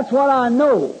 That's what I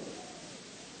know.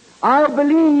 I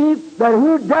believe that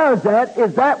who does that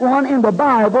is that one in the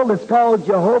Bible that's called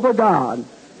Jehovah God.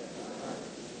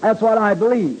 That's what I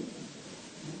believe.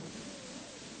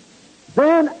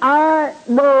 Then I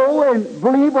know and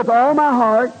believe with all my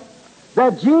heart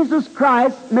that Jesus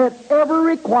Christ met every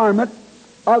requirement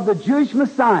of the Jewish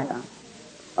Messiah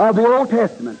of the Old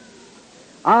Testament.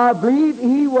 I believe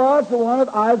He was the one of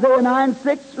Isaiah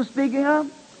 9:6 was speaking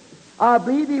of. I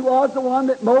believe He was the one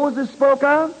that Moses spoke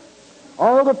of.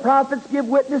 All the prophets give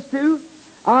witness to.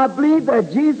 I believe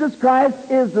that Jesus Christ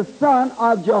is the Son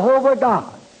of Jehovah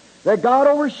God. That God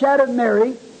overshadowed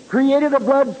Mary, created a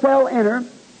blood cell in her,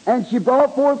 and she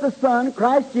brought forth the Son,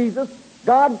 Christ Jesus.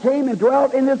 God came and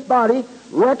dwelt in this body,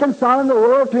 reconciling the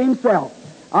world to Himself.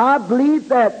 I believe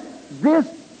that this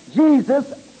Jesus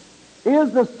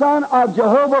is the Son of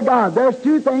Jehovah God. There's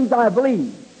two things I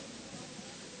believe.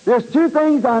 There's two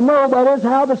things I know, that is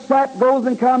how the sap goes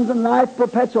and comes in life,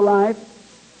 perpetual life.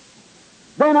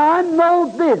 Then I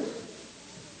know this,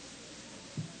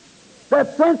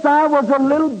 that since I was a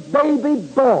little baby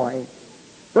boy,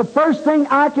 the first thing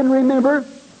I can remember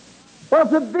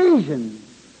was a vision.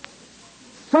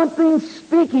 Something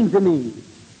speaking to me.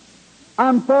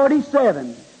 I'm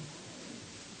 47.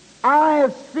 I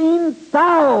have seen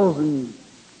thousands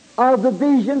of the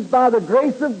visions by the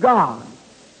grace of God.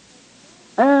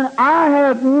 And I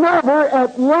have never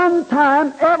at one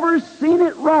time ever seen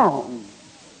it wrong.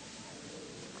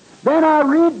 Then I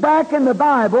read back in the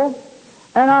Bible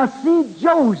and I see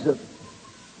Joseph,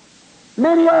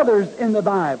 many others in the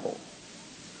Bible,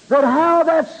 that how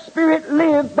that spirit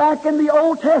lived back in the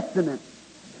Old Testament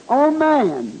on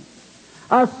man.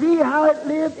 I see how it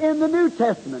lived in the New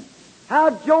Testament,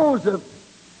 how Joseph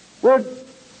would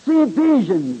see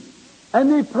visions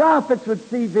and the prophets would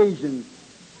see visions,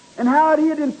 and how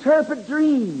he'd interpret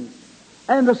dreams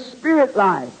and the spirit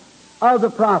life of the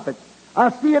prophets. I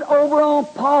see it over on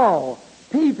Paul,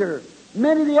 Peter,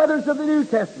 many of the others of the New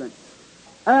Testament.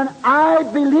 And I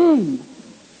believe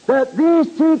that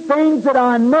these two things that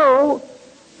I know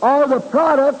are the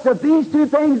products of these two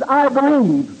things I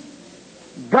believe.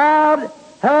 God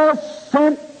has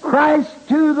sent Christ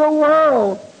to the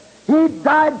world. He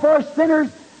died for sinners,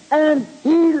 and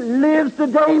He lives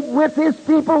today with His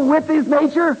people, with His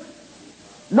nature.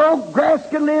 No grass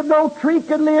could live, no tree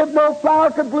could live, no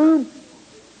flower could bloom.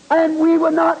 And we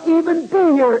would not even be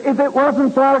here if it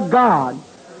wasn't for God.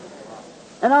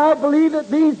 And I believe that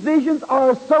these visions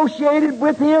are associated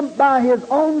with Him by His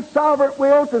own sovereign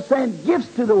will to send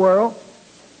gifts to the world,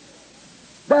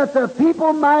 that the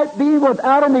people might be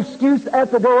without an excuse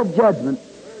at the day of judgment.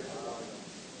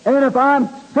 And if I'm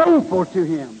faithful to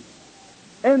Him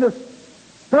in the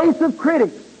face of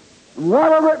critics,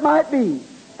 whatever it might be,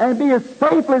 and be as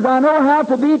faithful as I know how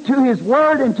to be to His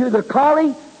Word and to the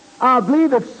calling, I believe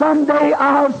that someday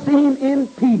I'll see Him in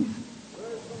peace.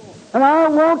 And I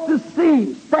want to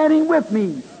see, standing with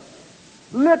me,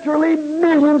 literally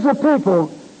millions of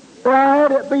people that I had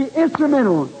to be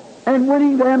instrumental in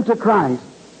winning them to Christ.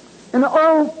 And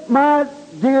oh, my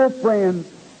dear friends,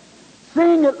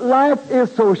 seeing that life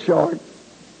is so short,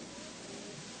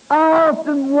 I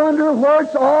often wonder where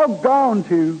it's all gone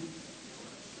to.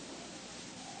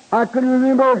 I can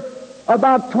remember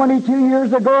about 22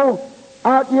 years ago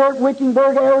out here at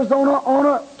Wickenburg, Arizona, on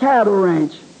a cattle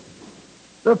ranch.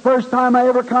 The first time I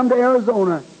ever come to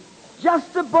Arizona.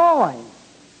 Just a boy.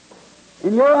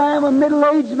 And here I am, a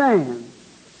middle-aged man.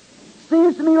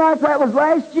 Seems to me like that was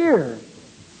last year.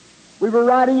 We were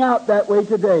riding out that way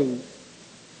today.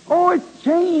 Oh, it's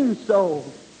changed so.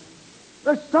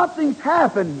 There's something's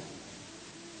happened.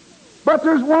 But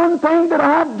there's one thing that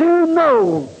I do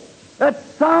know, that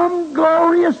some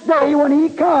glorious day when He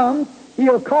comes,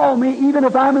 He'll call me, even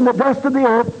if I'm in the dust of the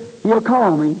earth, He'll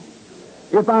call me,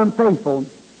 if I'm faithful.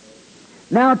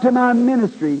 Now to my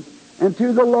ministry, and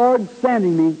to the Lord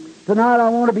sending me, tonight I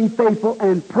want to be faithful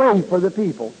and pray for the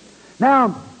people. Now,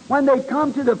 when they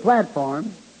come to the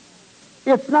platform,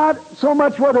 it's not so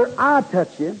much whether I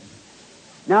touch you.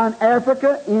 Now in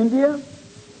Africa, India,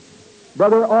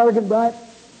 Brother Argenbright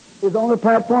is on the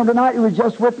platform tonight. He was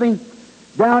just with me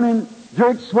down in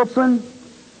Zurich, Switzerland,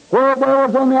 where there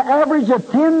was on the average of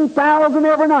 10,000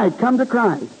 every night come to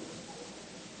Christ.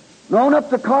 And on up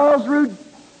to Karlsruhe,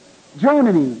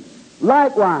 Germany,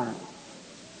 likewise.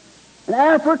 In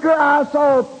Africa, I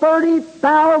saw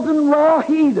 30,000 raw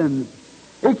heathens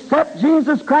accept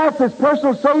Jesus Christ as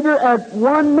personal Savior at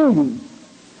one meeting,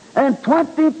 and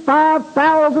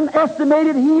 25,000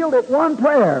 estimated healed at one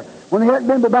prayer, when there hadn't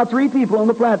been but about 3 people on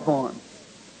the platform.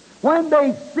 When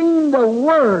they seen the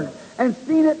Word and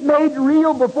seen it made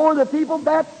real before the people,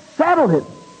 that settled it.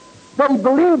 They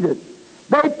believed it.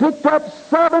 They picked up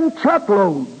 7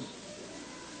 truckloads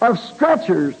of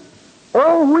stretchers,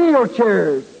 old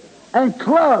wheelchairs, and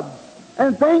clubs,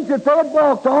 and things that they had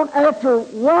walked on after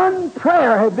one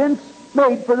prayer had been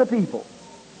made for the people.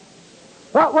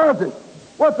 What was it?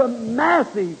 Was a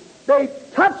massive, they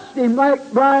touched Him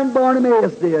like blind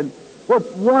Bartimaeus did,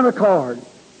 with one accord.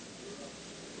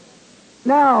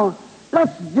 Now,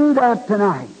 let's do that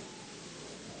tonight.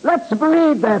 Let's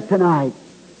believe that tonight.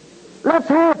 Let's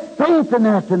have faith in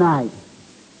that tonight.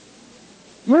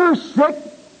 You're sick.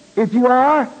 If you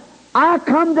are, I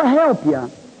come to help you.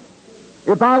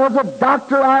 If I was a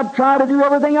doctor, I'd try to do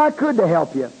everything I could to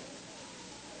help you.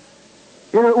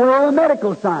 If it were a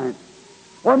medical science.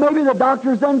 Or maybe the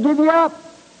doctors done give you up.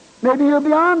 Maybe you're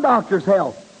beyond doctor's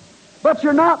help. But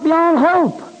you're not beyond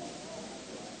hope.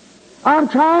 I'm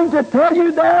trying to tell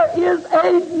you there is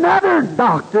another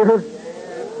doctor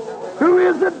who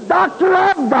is the doctor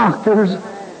of doctors,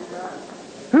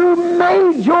 who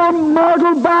made your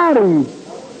mortal body.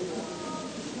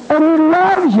 And He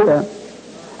loves you.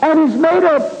 And He's made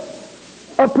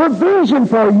a provision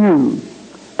for you.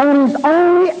 And He's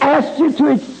only asked you to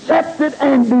accept it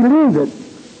and believe it.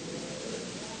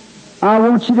 I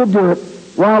want you to do it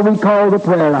while we call the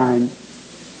prayer line.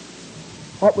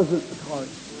 What was it? The card?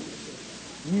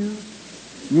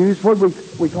 Use what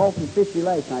we called from 50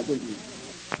 last night, didn't we?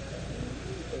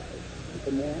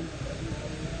 Amen.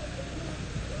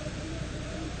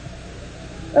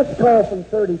 Let's call from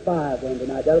 35 then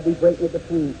tonight. That'll be breaking it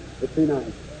between the 2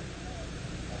 nights.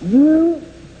 You,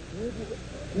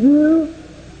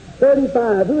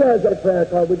 35. Who has that prayer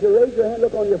card? Would you raise your hand?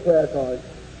 Look on your prayer card.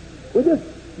 We just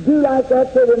do like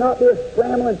that so we'll not be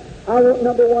scrambling. I want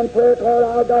number 1 prayer card.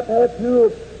 I've got to have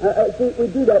 2. See, we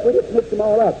do that. We just mix them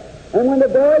all up. And when the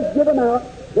boys give them out,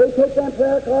 they take them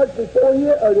prayer cards before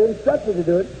you, or they're instructed to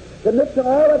do it, to mix them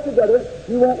all up together.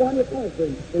 You want one, you can't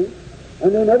see?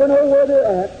 And they never know where they're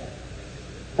at.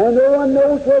 And no one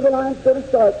knows where the line's going to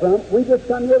start from. We just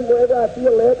come here and wherever I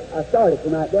feel led, I start it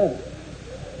from right there.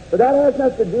 But that has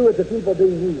nothing to do with the people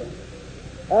being healed.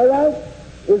 All right?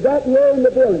 Is that here in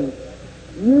the building?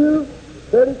 You,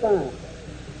 35.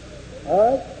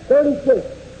 All right? 36.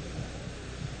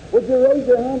 Would you raise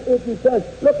your hand if you can?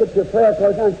 Look at your prayer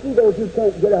cards and see those who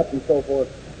can't get up and so forth.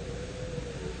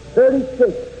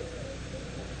 36.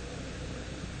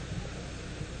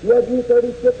 You have you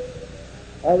 36?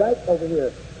 All right, over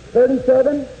here.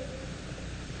 37.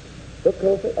 Look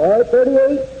closer. All right,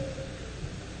 38.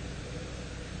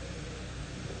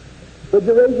 Would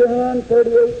you raise your hand?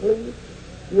 38, please.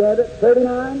 You have it.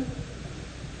 39.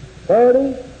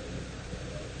 40.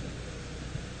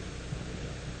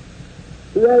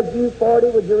 Who has you 40?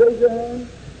 Would you raise your hand?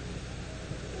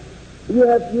 You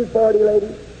have you 40, lady.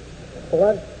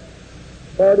 What?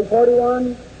 40,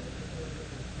 41.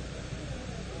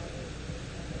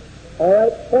 All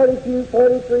right, 42,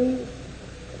 43,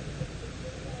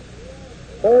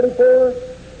 44,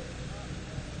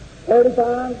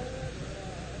 45,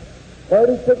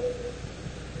 46,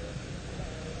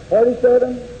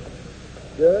 47,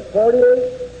 good,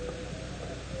 48,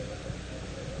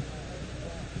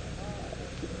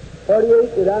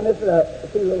 48, did I miss it? I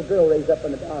see a little girl raised up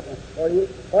on the balcony. 48,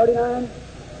 49,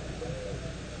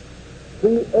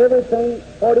 See, everything,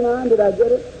 49, did I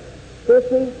get it?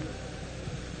 50?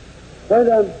 When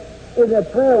in the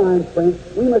prayer line, friends,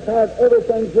 we must have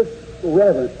everything just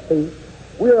reverent, see.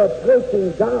 We are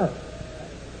approaching God.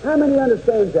 How many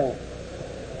understands that?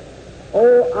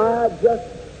 Oh,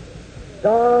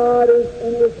 God is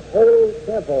in His holy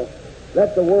temple.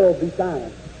 Let the world be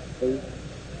silent, see.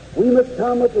 We must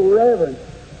come with reverence,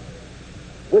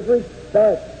 with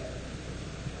respect.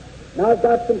 Now, I've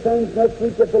got some things next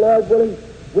week, if the Lord willing,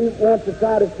 we want to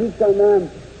try to teach on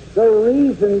them. The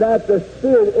reason that the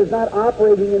Spirit is not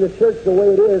operating in the church the way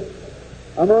it is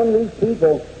among these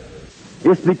people,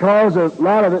 it's because of, a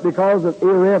lot of it because of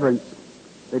irreverence.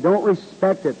 They don't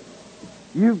respect it.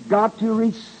 You've got to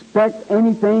respect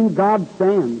anything God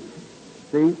sends.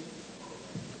 See?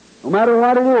 No matter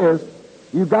what it is,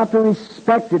 you've got to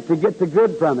respect it to get the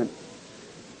good from it.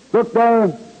 Look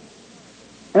there,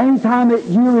 anytime that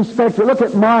you respect it, look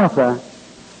at Martha.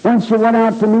 When she went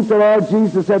out to meet the Lord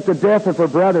Jesus at the death of her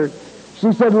brother,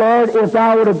 she said, Lord, if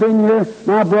thou would have been here,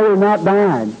 my brother had not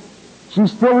died. She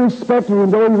still respected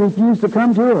him, though he refused to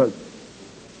come to her.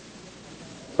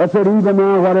 But said, even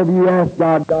now, whatever you ask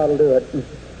God, God will do it.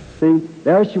 See,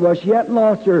 there she was. She hadn't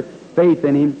lost her faith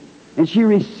in him, and she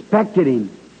respected him.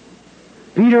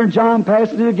 Peter and John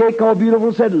passed through the gate called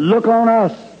Beautiful, said, look on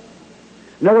us.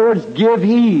 In other words, give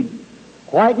heed.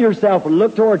 Quieten yourself and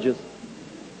look towards us.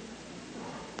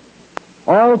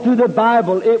 All through the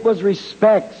Bible, it was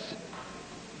respects.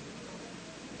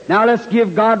 Now let's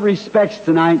give God respects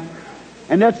tonight.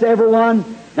 And that's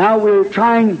everyone. Now we're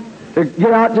trying to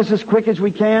get out just as quick as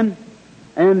we can.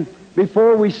 And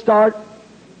before we start,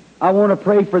 I want to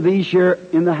pray for these here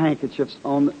in the handkerchiefs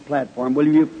on the platform. Will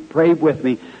you pray with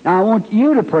me? Now I want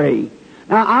you to pray.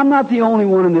 Now I'm not the only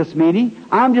one in this meeting.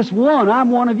 I'm just one. I'm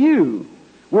one of you.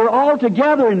 We're all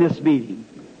together in this meeting.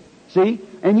 See?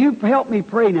 And you help me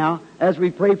pray now as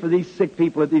we pray for these sick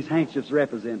people that these handkerchiefs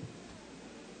represent.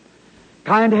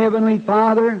 Kind Heavenly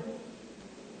Father,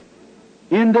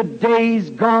 in the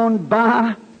days gone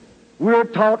by, we're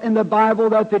taught in the Bible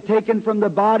that they're taken from the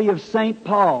body of St.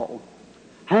 Paul,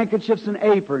 handkerchiefs and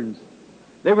aprons.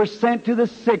 They were sent to the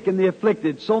sick and the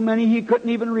afflicted, so many he couldn't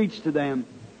even reach to them.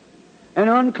 And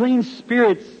unclean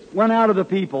spirits went out of the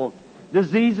people.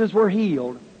 Diseases were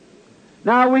healed.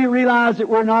 Now we realize that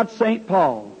we're not St.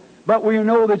 Paul, but we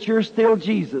know that you're still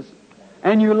Jesus,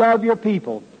 and you love your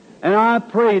people. And I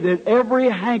pray that every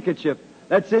handkerchief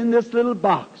that's in this little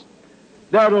box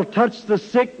that'll touch the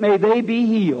sick, may they be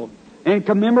healed in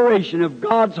commemoration of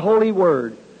God's holy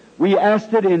word. We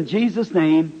ask it in Jesus'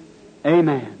 name.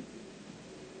 Amen.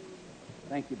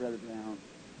 Thank you, Brother Brown.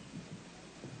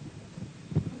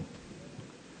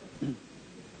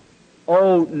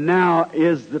 Oh, now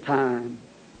is the time.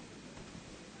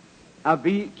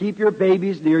 Keep your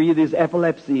babies near you. There's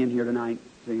epilepsy in here tonight.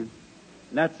 See? And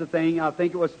that's the thing. I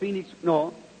think it was Phoenix.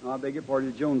 No, I beg your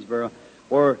pardon, Jonesboro,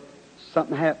 or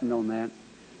something happened on that.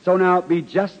 So now be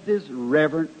just as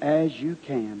reverent as you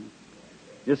can.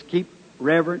 Just keep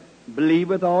reverent. Believe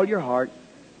with all your heart.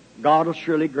 God will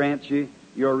surely grant you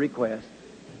your request.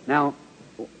 Now,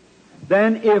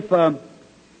 then if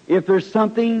there's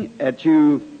something that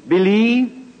you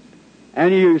believe,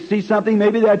 and you see something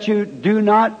maybe that you do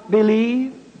not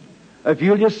believe, if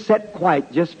you'll just sit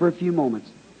quiet just for a few moments.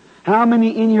 How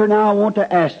many in here now I want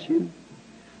to ask you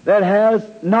that has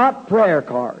not prayer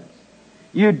cards?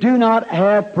 You do not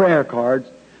have prayer cards,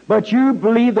 but you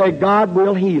believe that God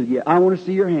will heal you. I want to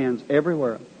see your hands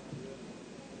everywhere.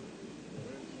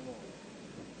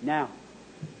 Now,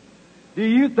 do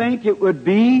you think it would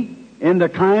be in the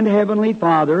kind Heavenly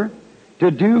Father to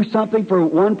do something for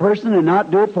one person and not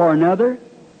do it for another?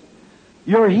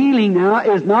 Your healing now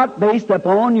is not based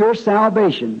upon your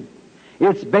salvation.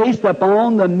 It's based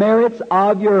upon the merits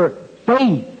of your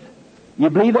faith. You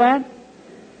believe that?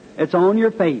 It's on your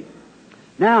faith.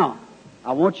 Now,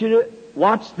 I want you to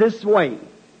watch this way.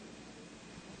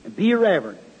 And be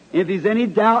reverent. If there's any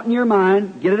doubt in your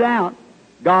mind, get it out.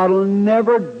 God will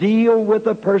never deal with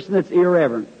a person that's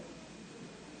irreverent.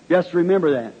 Just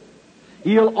remember that.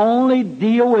 He'll only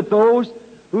deal with those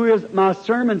who, as my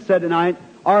sermon said tonight,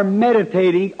 are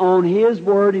meditating on His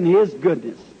Word and His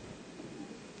goodness.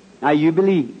 Now you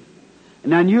believe.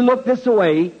 And then you look this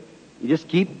way, you just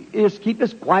keep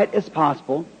as quiet as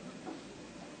possible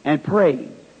and pray.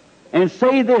 And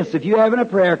say this, if you have in a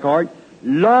prayer card,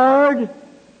 Lord,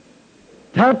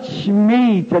 touch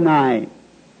me tonight.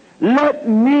 Let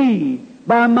me,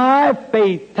 by my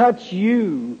faith, touch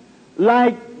you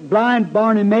like blind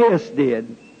Bartimaeus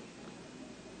did.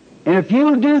 And if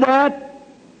you'll do that,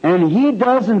 and he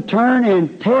doesn't turn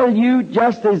and tell you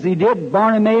just as he did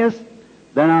Bartimaeus,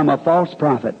 then I'm a false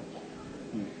prophet.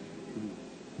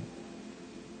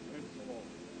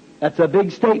 That's a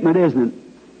big statement, isn't it?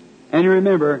 And you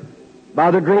remember,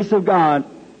 by the grace of God,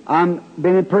 I've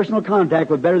been in personal contact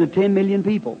with better than 10 million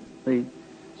people. See?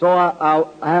 So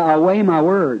I weigh my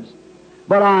words.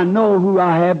 But I know who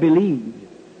I have believed.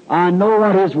 I know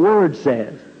what His Word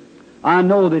says. I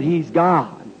know that He's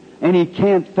God, and He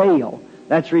can't fail.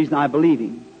 That's the reason I believe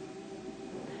Him.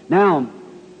 Now,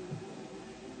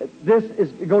 this is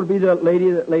going to be the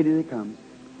lady that comes.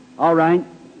 All right.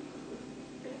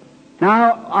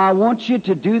 Now, I want you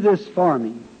to do this for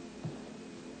me.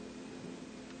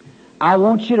 I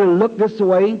want you to look this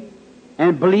way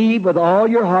and believe with all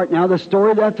your heart. Now, the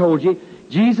story that I told you,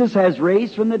 Jesus has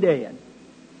raised from the dead.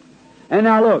 And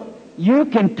now look, you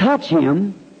can touch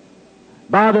Him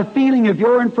by the feeling of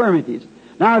your infirmities.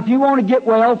 Now, if you want to get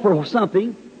well for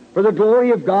something, for the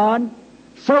glory of God,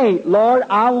 say, Lord,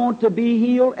 I want to be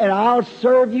healed, and I'll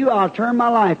serve You. I'll turn my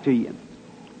life to You.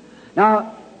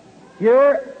 Now,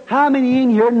 here, how many in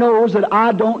here knows that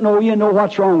I don't know you and know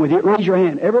what's wrong with you? Raise your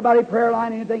hand. Everybody, prayer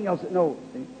line, anything else that knows?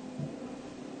 See?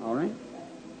 All right.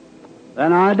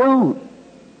 Then I don't.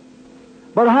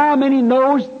 But how many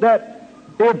knows that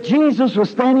if Jesus was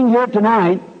standing here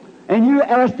tonight and you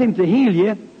asked Him to heal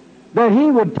you, that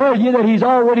He would tell you that He's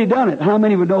already done it? How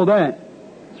many would know that?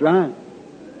 That's right.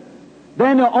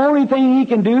 Then the only thing He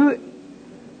can do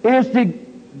is to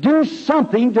do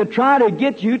something to try to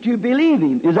get you to believe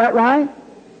Him. Is that right?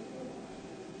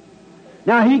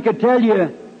 Now, He could tell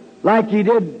you, like He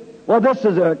did, well, this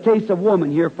is a case of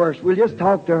woman here first. We'll just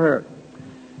talk to her.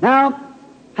 Now,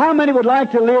 how many would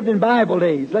like to live in Bible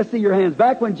days? Let's see your hands.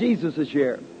 Back when Jesus was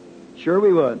here. Sure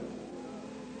we would.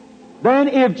 Then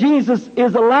if Jesus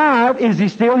is alive, is He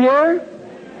still here?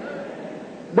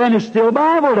 Then it's still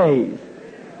Bible days.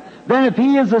 Then if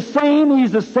He is the same,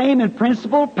 He's the same in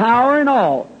principle, power, and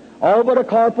all but a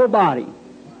corporal body.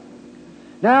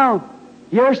 Now,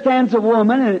 here stands a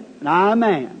woman and I a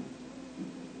man.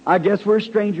 I guess we're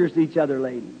strangers to each other,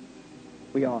 lady.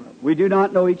 We are. We do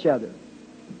not know each other.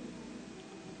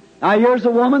 Now, here's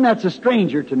a woman that's a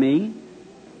stranger to me.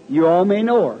 You all may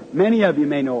know her. Many of you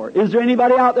may know her. Is there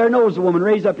anybody out there knows the woman?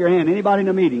 Raise up your hand. Anybody in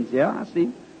the meetings? Yeah, I see.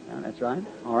 Yeah, that's right.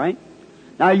 All right.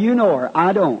 Now, you know her.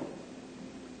 I don't.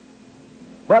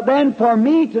 But then for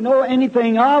me to know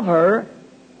anything of her,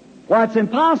 well, it's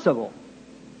impossible.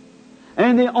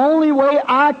 And the only way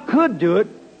I could do it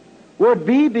would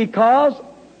be because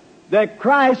that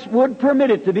Christ would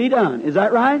permit it to be done. Is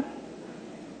that right?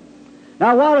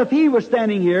 Now, what if He was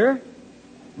standing here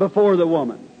before the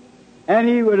woman? And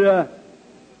He would,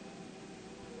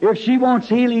 if she wants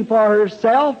healing for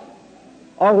herself,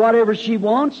 or whatever she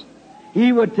wants,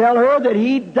 He would tell her that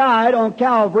He died on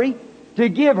Calvary to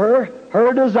give her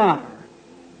her desire.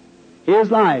 His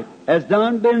life has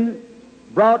been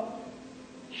brought,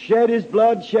 shed His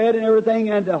blood, shed and everything,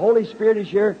 and the Holy Spirit is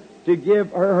here to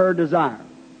give her her desire.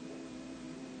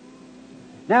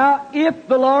 Now, if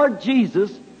the Lord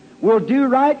Jesus will do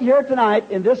right here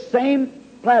tonight in this same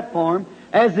platform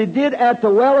as He did at the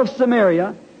well of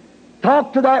Samaria,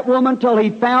 talk to that woman till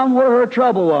He found where her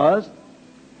trouble was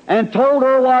and told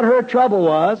her what her trouble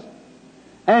was,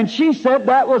 and she said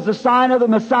that was the sign of the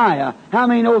Messiah. How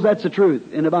many knows that's the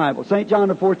truth in the Bible? St. John,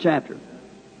 the 4th chapter.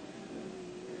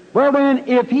 Well then,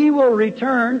 if He will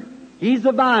return, He's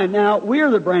the vine now,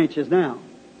 we're the branches now.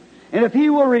 And if He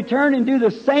will return and do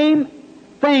the same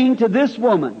thing to this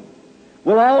woman,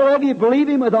 will all of you believe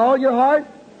Him with all your heart?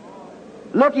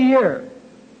 Looky here.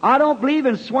 I don't believe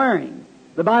in swearing.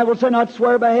 The Bible said not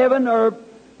swear by heaven or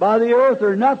by the earth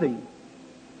or nothing.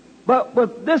 But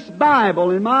with this Bible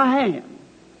in my hand,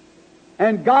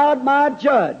 and God my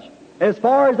judge, as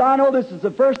far as I know, this is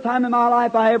the first time in my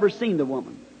life I ever seen the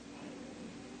woman.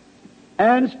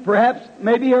 And perhaps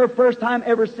maybe her first time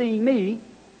ever seeing me,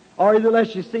 or either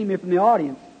unless you see me from the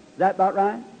audience. Is that about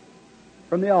right?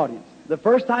 From the audience. The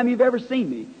first time you've ever seen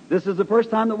me. This is the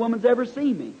first time the woman's ever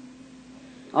seen me.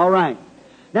 All right.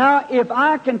 Now, if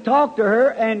I can talk to her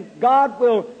and God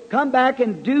will come back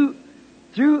and do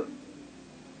through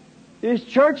His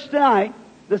church tonight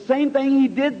the same thing He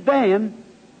did then,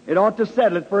 it ought to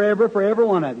settle it forever for every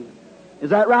one of you. Is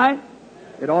that right?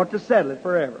 It ought to settle it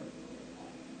forever.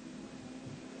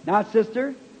 Now,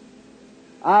 sister,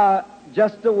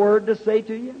 just a word to say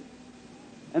to you.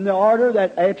 In the order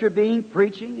that after being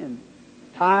preaching and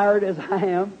tired as I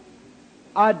am,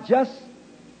 I'm just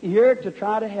here to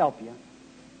try to help you.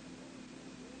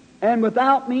 And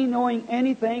without me knowing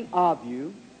anything of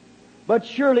you, but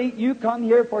surely you come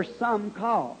here for some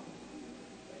cause.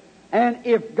 And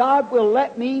if God will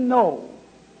let me know,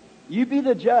 you be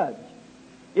the judge.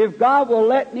 If God will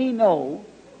let me know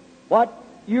what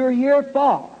you're here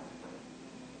for,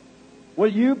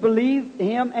 Will you believe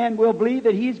Him and will believe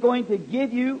that He's going to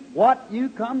give you what you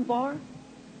come for?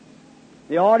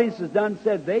 The audience has done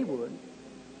said they would.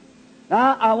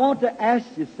 Now, I want to ask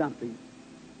you something.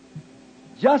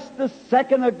 Just a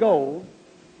second ago,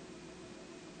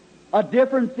 a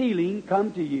different feeling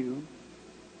come to you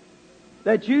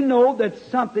that you know that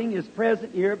something is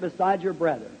present here beside your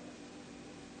brother.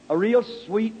 A real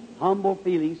sweet, humble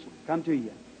feeling come to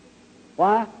you.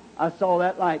 Why? I saw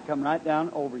that light come right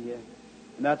down over you.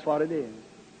 And that's what it is.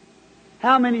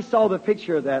 How many saw the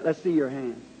picture of that? Let's see your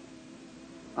hand.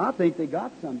 I think they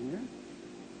got some here.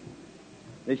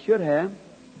 They should have.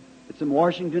 It's in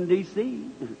Washington, D.C.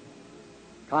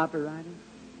 Copyrighted.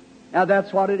 Now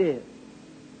that's what it is.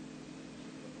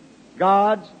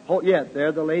 God's,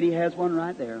 there the lady has one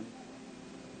right there.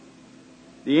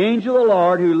 The angel of the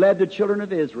Lord who led the children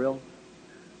of Israel,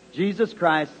 Jesus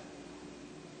Christ,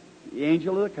 the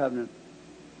angel of the covenant,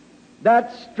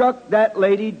 that struck that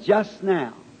lady just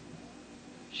now.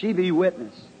 She be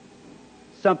witness.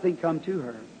 Something come to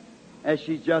her as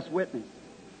she's just witnessed.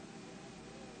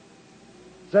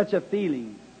 Such a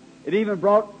feeling. It even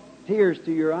brought tears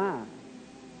to your eye.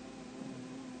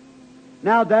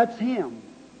 Now that's Him.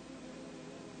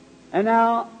 And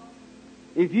now,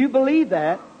 if you believe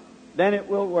that, then it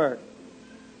will work.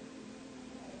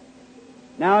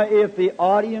 Now, if the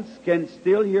audience can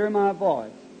still hear my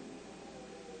voice,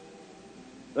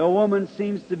 the woman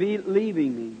seems to be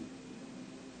leaving me.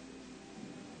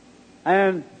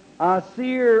 And I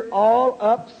see her all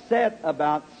upset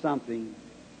about something.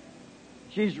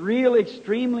 She's real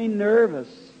extremely nervous.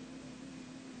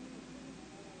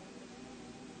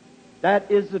 That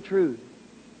is the truth.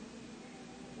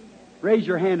 Raise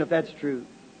your hand if that's true.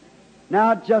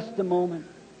 Now, just a moment.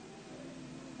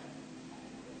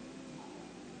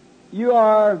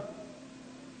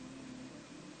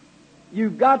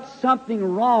 You've got something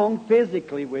wrong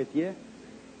physically with you,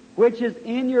 which is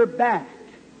in your back.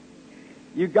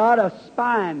 You've got a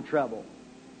spine trouble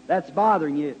that's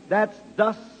bothering you. That's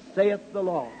thus saith the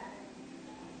Lord.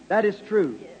 That is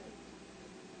true.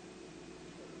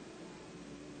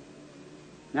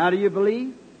 Now, do you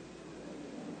believe?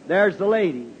 There's the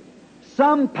lady.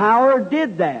 Some power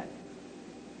did that.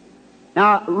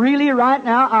 Now, really, right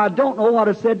now, I don't know what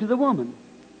I said to the woman.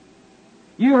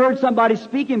 You heard somebody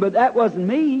speaking, but that wasn't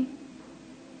me.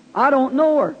 I don't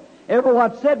know her. Ever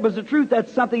what said was the truth.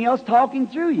 That's something else talking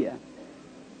through you.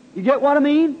 You get what I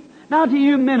mean? Now, to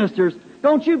you ministers,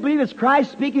 don't you believe it's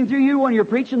Christ speaking through you when you're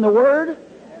preaching the Word?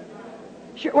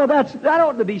 Sure. Well, that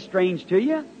ought to be strange to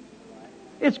you.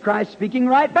 It's Christ speaking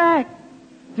right back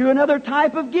through another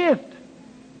type of gift.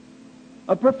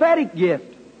 A prophetic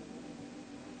gift.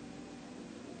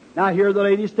 Now here the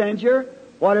lady stands here.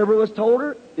 Whatever was told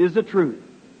her is the truth.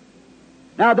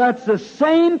 Now that's the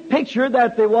same picture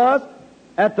that there was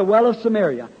at the well of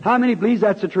Samaria. How many believes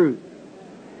that's the truth?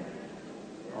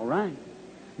 All right.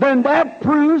 Then that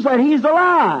proves that He's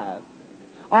alive.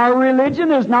 Our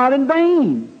religion is not in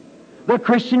vain. The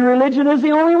Christian religion is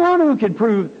the only one who can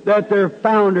prove that their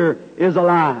founder is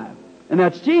alive. And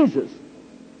that's Jesus.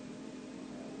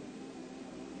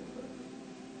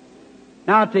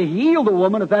 Now, to heal the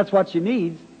woman, if that's what she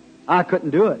needs, I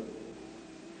couldn't do it.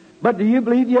 But do you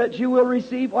believe that you will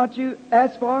receive what you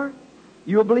ask for?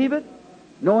 You will believe it?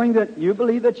 Knowing that you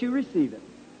believe that you receive it.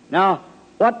 Now,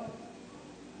 what?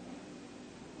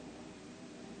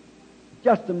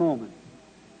 Just a moment.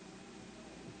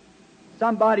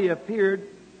 Somebody appeared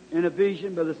in a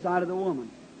vision by the side of the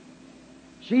woman.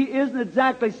 She isn't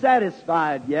exactly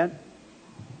satisfied yet.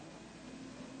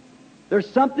 There's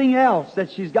something else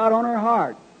that she's got on her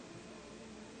heart.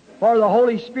 For the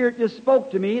Holy Spirit just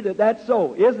spoke to me that that's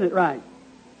so. Isn't it right?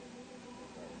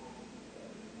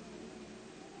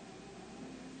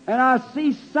 And I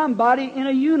see somebody in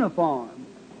a uniform.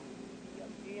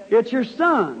 It's your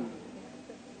son.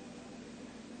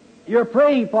 You're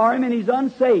praying for him and he's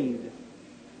unsaved.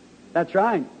 That's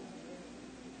right.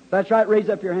 That's right. Raise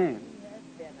up your hand.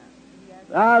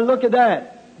 Look at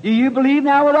that. Do you believe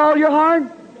now with all your heart?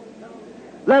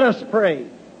 Let us pray.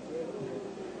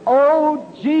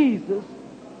 Oh, Jesus,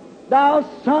 Thou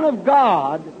Son of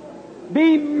God,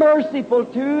 be merciful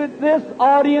to this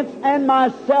audience and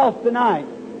myself tonight,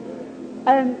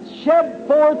 and shed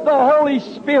forth the Holy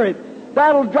Spirit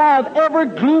that'll drive every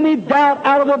gloomy doubt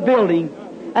out of the building,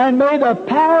 and may the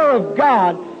power of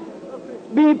God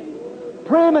be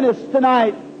preeminent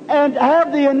tonight and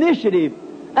have the initiative,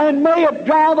 and may it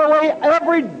drive away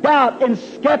every doubt and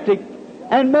skeptic,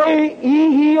 and may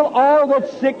He heal all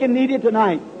that's sick and needy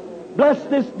tonight. Bless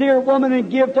this dear woman and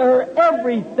give to her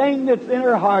everything that's in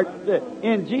her heart.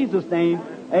 In Jesus' name,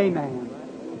 amen.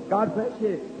 God bless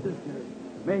you, sister.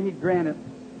 May He grant it.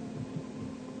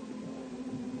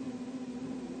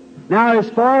 Now, as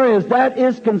far as that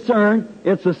is concerned,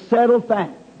 it's a settled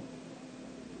fact.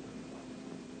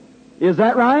 Is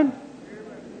that right?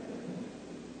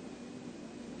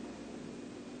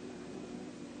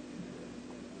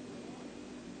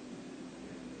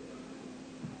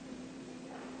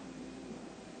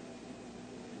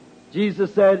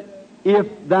 Jesus said, if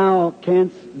thou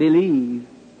canst believe,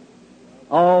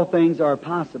 all things are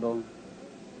possible.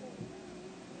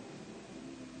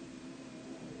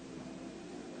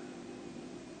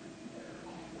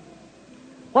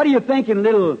 What are you thinking,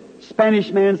 little Spanish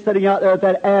man sitting out there with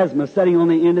that asthma sitting on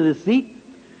the end of the seat?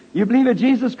 You believe that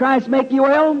Jesus Christ make you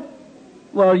well?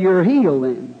 Well, you're healed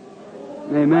then.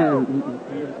 Amen.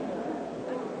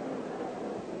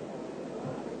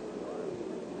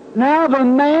 Now the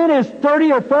man is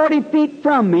 30 or 40 feet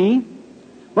from me.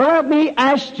 Well, let me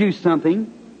ask you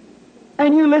something.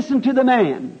 And you listen to the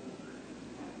man.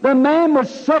 The man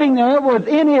was sitting there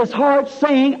within his heart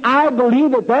saying, I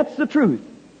believe that that's the truth.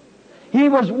 He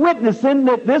was witnessing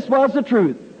that this was the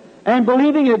truth and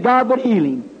believing that God would heal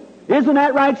him. Isn't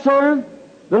that right, sir?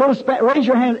 Raise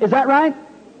your hand. Is that right?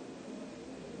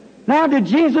 Now, did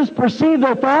Jesus perceive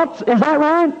their thoughts? Is that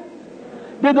right?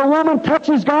 Did the woman touch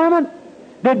his garment?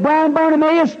 Did blind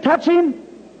Bartimaeus touch him?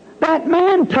 That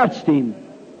man touched him.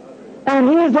 And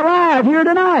he is alive here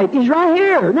tonight. He's right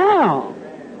here now.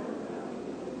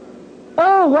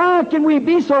 Oh, why can we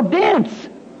be so dense?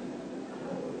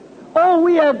 Oh,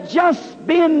 we have just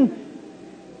been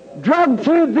drugged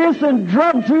through this and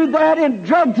drugged through that and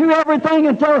drugged through everything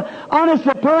until,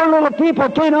 honestly, poor little people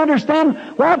can't understand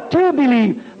what to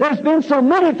believe. There's been so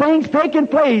many things taking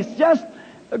place. Just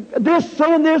this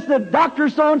saying this, that Dr.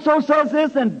 so-and-so says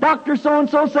this, and Dr.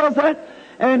 so-and-so says that,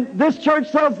 and this church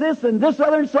says this, and this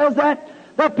other says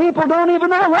that people don't even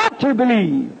know what to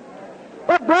believe.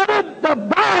 But, brother, the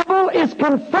Bible is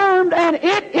confirmed, and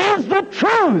it is the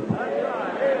truth.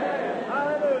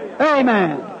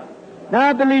 Amen. Now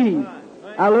I believe.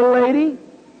 Now, little lady,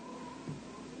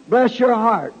 bless your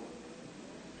heart.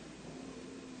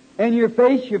 And your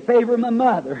face, you favor my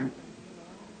mother.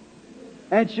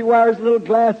 And she wears little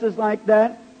glasses like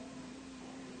that.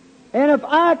 And if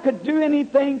I could do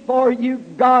anything for you,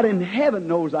 God in heaven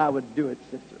knows I would do it,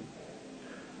 sister.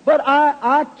 But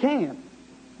I can't,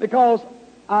 because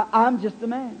I'm just a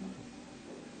man.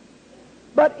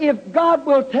 But if God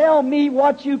will tell me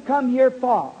what you come here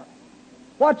for,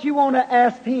 what you want to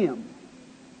ask Him,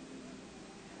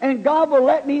 and God will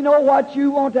let me know what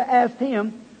you want to ask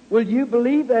Him, will you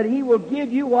believe that He will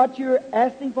give you what you're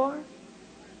asking for?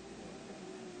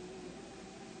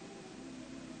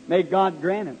 May God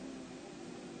grant it.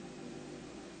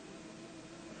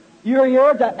 You're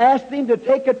here to ask Him to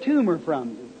take a tumor from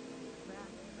you.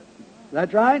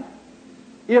 That's right.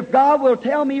 If God will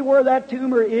tell me where that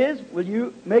tumor is, will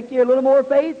you make you a little more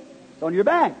faith? It's on your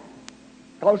back.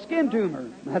 Called skin tumor.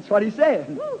 That's what He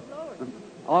said.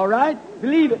 All right?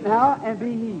 Believe it now and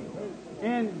be healed.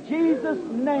 In Jesus'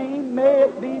 name, may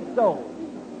it be so.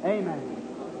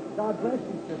 Amen. God bless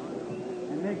you, sister,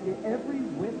 and make you every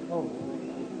whit whole.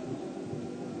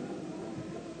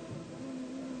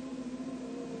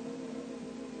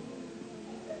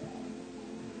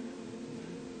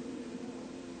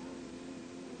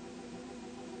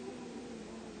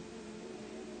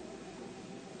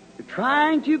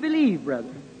 Trying to believe,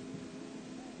 brother.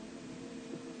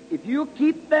 If you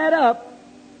keep that up,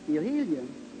 He'll heal you.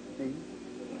 See?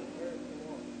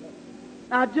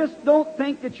 Now, just don't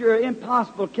think that you're an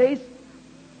impossible case.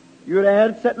 You would have had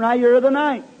it sitting right here the other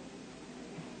night.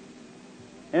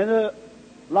 And the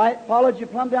light followed you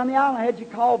plumb down the aisle and had you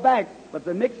call back. But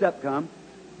the mix-up come.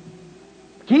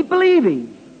 Keep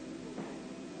believing.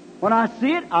 When I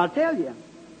see it, I'll tell you.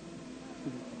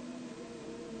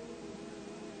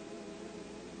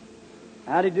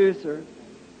 How do you do, sir?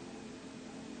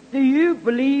 Do you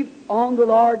believe on the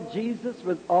Lord Jesus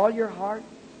with all your heart?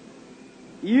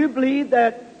 You believe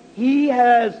that He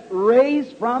has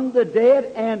raised from the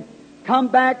dead and come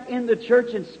back in the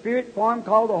church in spirit form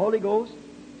called the Holy Ghost?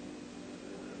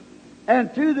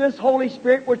 And through this Holy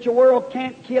Spirit, which the world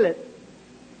can't kill it,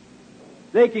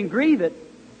 they can grieve it,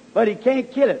 but He can't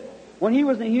kill it. When He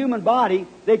was in a human body,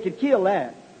 they could kill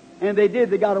that. And they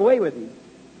did, they got away with Him.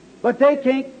 But they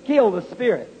can't kill the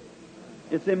Spirit.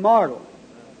 It's immortal.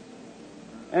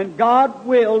 And God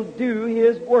will do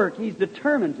His work. He's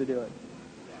determined to do it.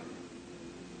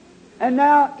 And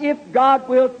now, if God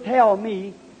will tell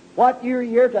me what you're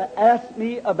here to ask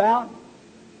me about,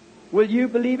 will you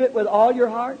believe it with all your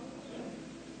heart?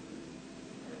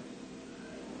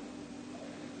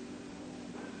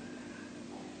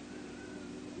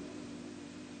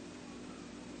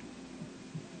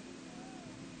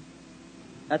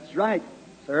 That's right,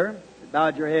 sir.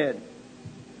 Bowed your head.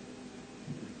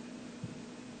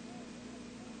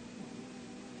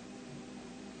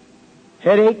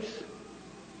 Headaches,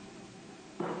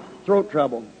 throat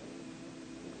trouble.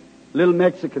 Little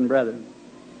Mexican brother.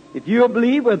 If you'll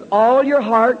believe with all your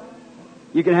heart,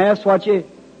 you can have what you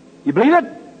believe it?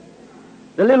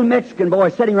 The little Mexican boy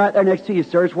sitting right there next to you,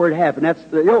 sir, is where it happened. That's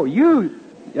you,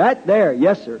 right there.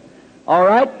 Yes, sir. All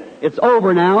right, it's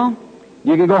over now.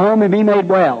 You can go home and be made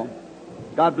well.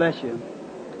 God bless you.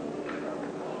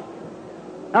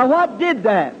 Now, what did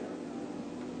that?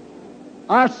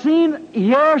 I seen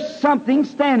here something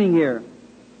standing here.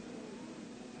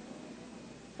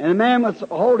 And the man was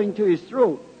holding to his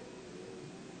throat.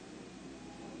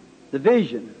 The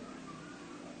vision.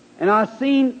 And I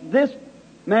seen this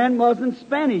man wasn't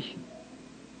Spanish.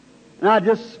 And I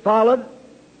just followed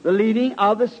the leading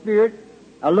of the Spirit.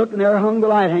 I looked and there hung the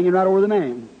light hanging right over the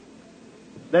man.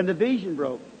 Then the vision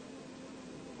broke.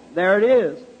 There it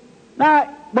is.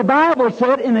 Now, the Bible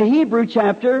said in the Hebrew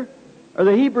chapter, or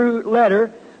the Hebrew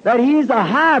letter, that He's a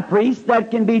high priest that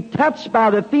can be touched by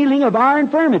the feeling of our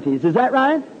infirmities. Is that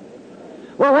right?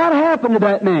 Well, what happened to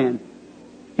that man?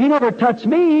 He never touched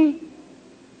me,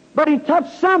 but he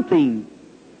touched something.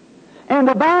 And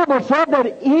the Bible said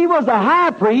that He was a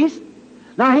high priest.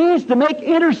 Now He's to make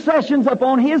intercessions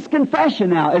upon His confession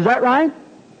now. Is that right?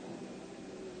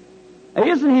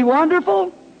 Isn't He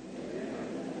wonderful?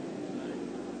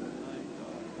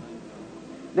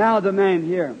 Now the man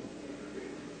here.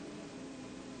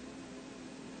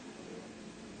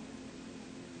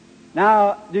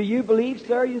 Now, do you believe,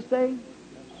 sir, you say?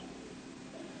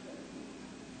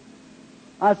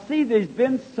 I see there's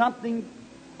been something,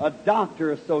 a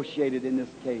doctor associated in this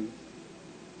case.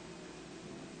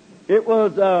 It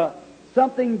was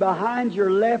something behind your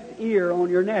left ear on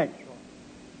your neck.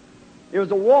 It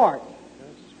was a wart.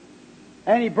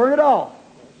 And he burned it off.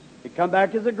 It come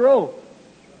back as a growth.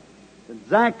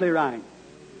 Exactly right.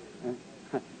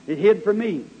 It hid from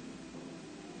me.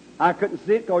 I couldn't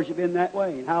see it because you've been that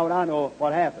way. And how would I know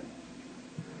what happened?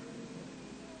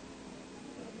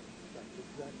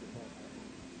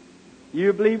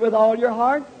 You believe with all your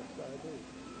heart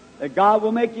that God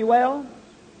will make you well?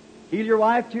 Heal your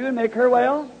wife too and make her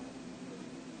well?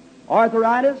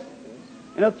 Arthritis?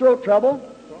 And a throat trouble?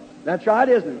 That's right,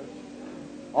 isn't it?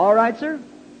 All right, sir?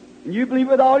 And you believe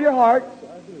with all your heart?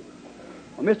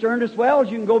 Well, Mr. Ernest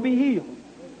Wells, you can go be healed.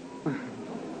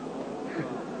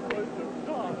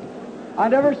 I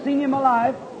never seen you in my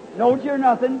life. Knowed you or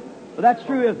nothing. But that's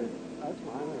true, isn't it? That's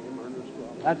my name, Ernest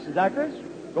Wells. That's exactly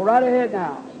it. Go right ahead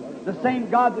now. The same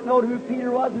God that knowed who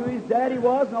Peter was, who his daddy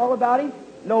was, and all about him,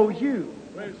 knows you.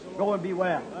 Go and be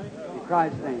well. In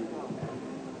Christ's name.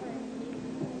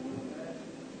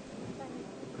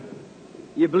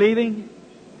 You believing?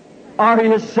 Are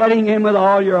you setting Him with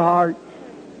all your heart?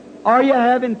 Are you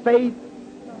having faith?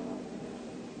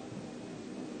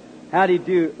 How do you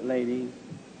do, lady?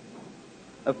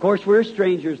 Of course, we're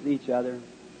strangers to each other.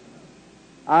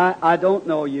 I don't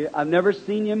know you. I've never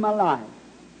seen you in my life.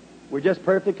 We're just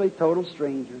perfectly total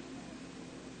strangers.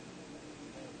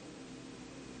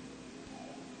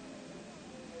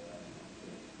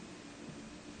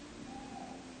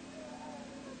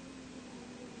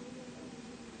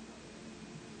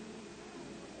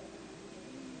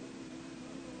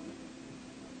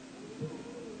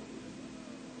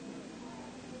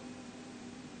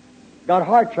 Got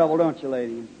heart trouble, don't you,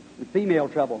 lady? And female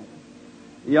trouble.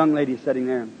 The young lady sitting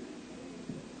there.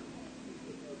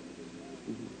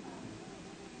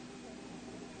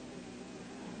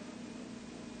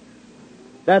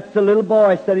 That's the little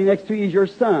boy sitting next to you. He's your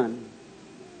son.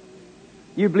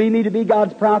 You believe me to be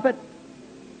God's prophet?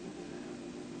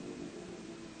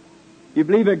 You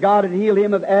believe that God would heal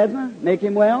him of asthma, make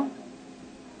him well?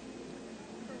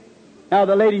 Now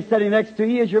the lady sitting next to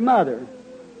you is your mother.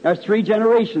 There's 3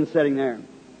 generations sitting there.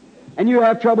 And you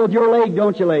have trouble with your leg,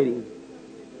 don't you, lady?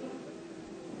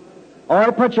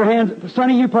 Or put your hands,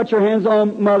 Sonny, you put your hands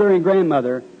on mother and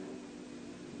grandmother.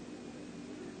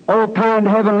 Oh, kind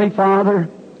Heavenly Father,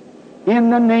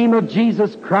 in the name of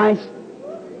Jesus Christ,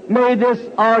 may this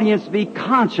audience be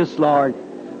conscious, Lord,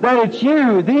 that it's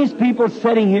you, these people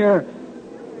sitting here.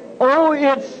 Oh,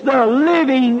 it's the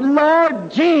living Lord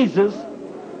Jesus.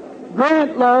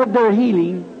 Grant, Lord, their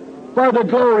healing for the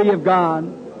glory of God.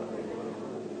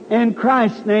 In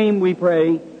Christ's name we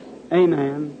pray.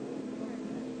 Amen.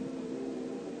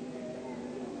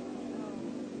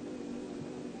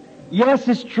 Yes,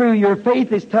 it's true. Your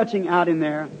faith is touching out in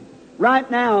there. Right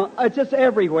now, it's just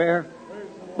everywhere.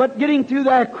 But getting through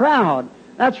that crowd,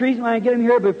 that's the reason why I get them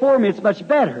here before me. It's much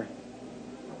better.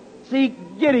 See,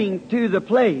 getting to the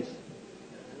place.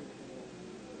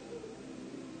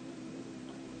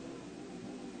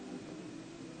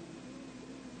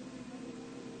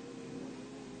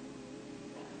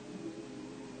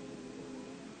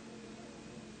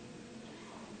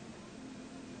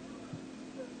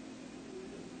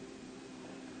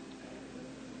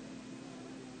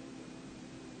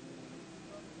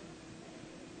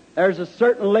 There's a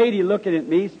certain lady looking at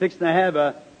me, fixing to have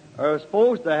or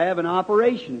supposed to have an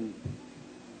operation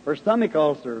for stomach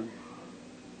ulcer.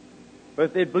 But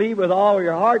if they'd believe with all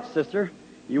your heart, sister,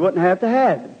 you wouldn't have to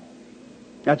have it.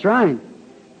 That's right.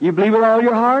 You believe with all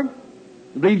your heart?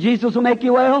 You believe Jesus will make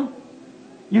you well?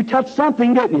 You touched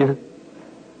something, didn't you?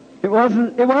 It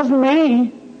wasn't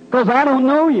me, because I don't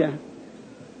know you.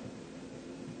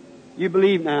 You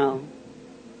believe now.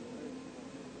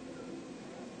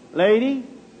 Lady,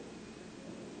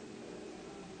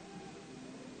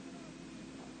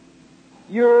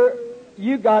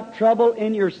 you got trouble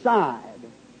in your side.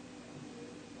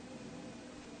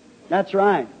 That's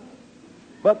right.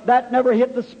 But that never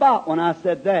hit the spot when I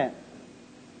said that.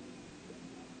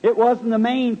 It wasn't the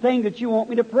main thing that you want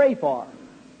me to pray for.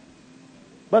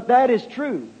 But that is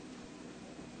true.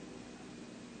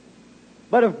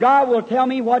 But if God will tell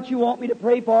me what you want me to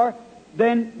pray for,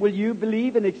 then will you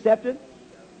believe and accept it?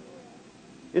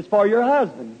 It's for your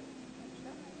husband.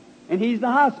 And he's in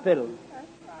the hospital.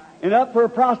 And up for a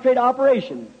prostate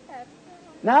operation.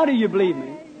 Now do you believe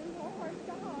me?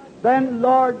 Then,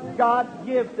 Lord God,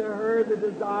 give to her the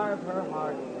desire of her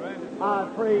heart. I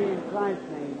pray in Christ's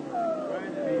name.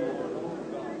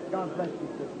 God bless you,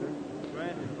 sister.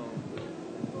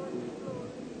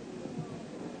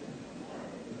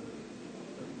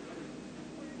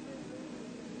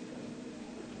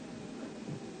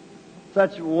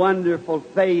 Such wonderful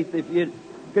faith. If you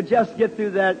could just get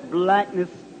through that blackness.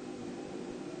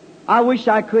 I wish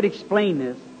I could explain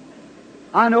this.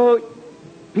 I know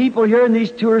people here in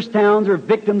these tourist towns are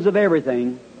victims of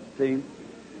everything. See?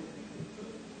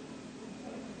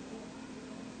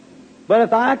 But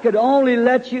if I could only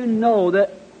let you know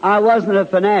that I wasn't a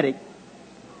fanatic,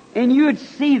 and you would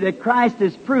see that Christ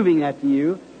is proving that to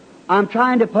you, I'm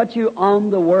trying to put you on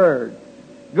the Word.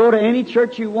 Go to any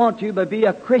church you want to, but be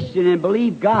a Christian and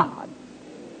believe God.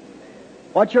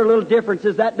 What your little difference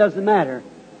is, that doesn't matter.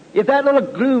 If that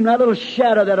little gloom, that little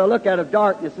shadow that I look at of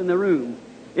darkness in the room,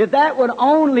 if that would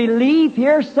only leave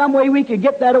here, some way we could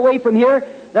get that away from here,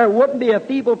 there wouldn't be a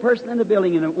feeble person in the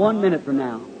building in 1 minute from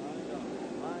now.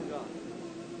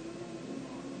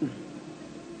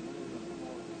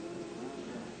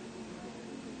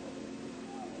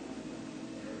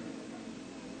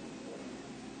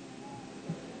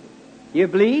 You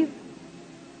believe?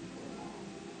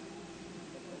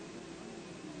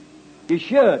 You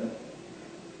should.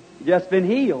 You've just been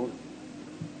healed.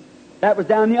 That was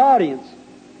down in the audience.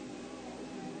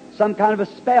 Some kind of a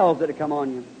spell that had come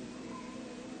on you.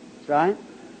 That's right.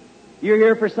 You're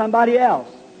here for somebody else.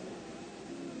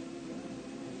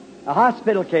 A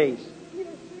hospital case.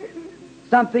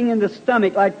 Something in the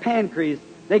stomach like pancreas.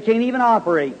 They can't even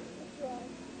operate.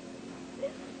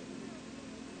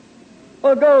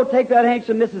 Well, go take that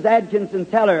handkerchief to Mrs. Adkins and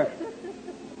tell her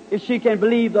if she can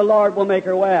believe the Lord will make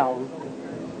her well.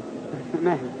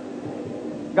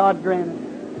 Amen. God grant it.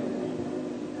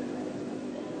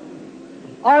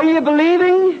 Are you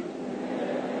believing?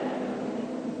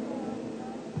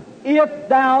 If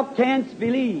thou canst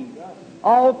believe,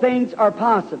 all things are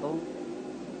possible.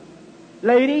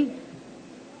 Lady,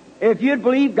 if you'd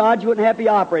believe God, you wouldn't have to be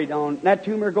operated on. That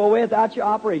tumor go away without your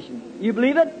operation. You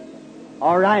believe it?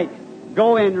 All right.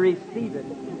 Go and receive it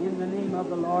in the name of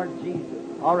the Lord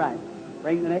Jesus. All right.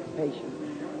 Bring the next patient.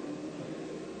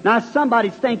 Now,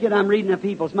 somebody's thinking I'm reading a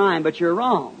people's mind, but you're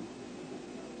wrong.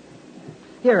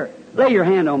 Here, lay your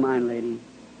hand on mine, lady.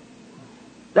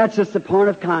 That's just the point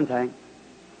of contact.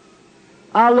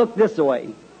 I'll look this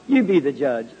way. You be the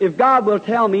judge. If God will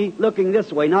tell me looking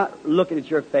this way, not looking at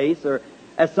your face or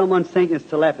as someone's thinking it's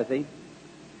telepathy,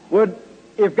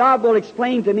 if God will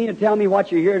explain to me and tell me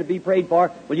what you're here to be prayed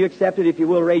for, will you accept it? If you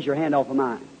will, raise your hand off of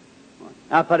mine.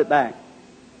 I'll put it back.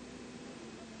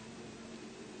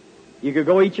 You could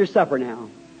go eat your supper now.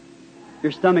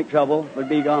 Your stomach trouble would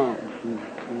be gone.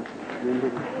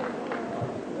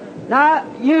 Now,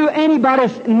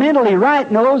 anybody mentally right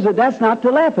knows that that's not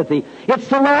telepathy. It's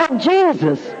the Lord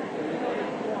Jesus.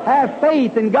 Have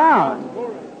faith in God.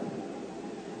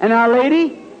 And now,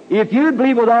 lady, if you'd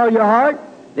believe with all your heart,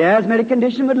 the asthmatic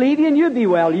condition would leave you and you'd be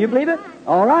well. Do you believe it?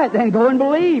 All right, then go and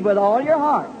believe with all your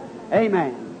heart.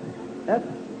 Amen. That's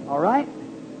all right.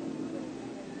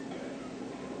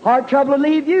 Heart trouble will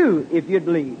leave you if you'd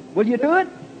believe. Will you do it?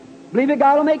 Believe that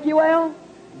God will make you well?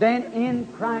 Then in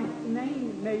Christ's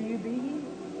name may you be healed.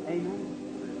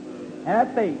 Amen.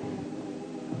 Have faith.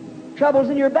 Trouble's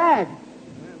in your back.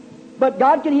 But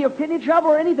God can heal kidney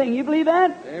trouble or anything. You believe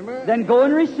that? Amen. Then go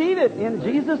and receive it in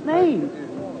Jesus' name.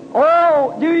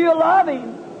 Oh, do you love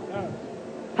Him?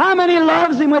 How many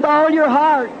loves Him with all your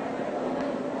heart?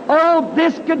 Oh,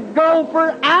 this could go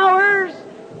for hours.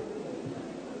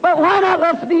 But now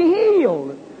let's be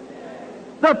healed.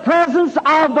 The presence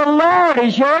of the Lord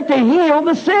is here to heal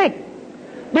the sick.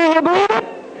 Do you believe it?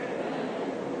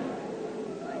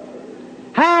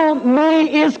 How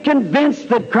many is convinced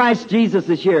that Christ Jesus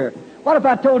is here? What if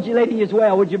I told you, lady, is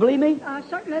well? Would you believe me? I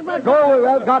certainly would. Go,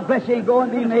 well, God bless you, and go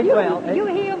and be made well. You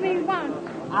healed me once.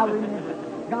 I'll remember.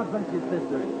 God bless you,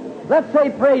 sister. Let's say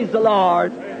praise the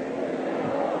Lord.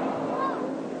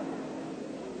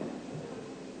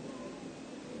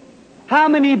 How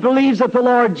many believes that the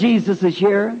Lord Jesus is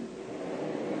here?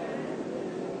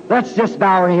 Let's just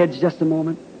bow our heads just a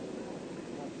moment.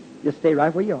 Just stay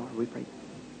right where you are. We pray.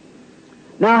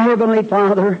 Now, Heavenly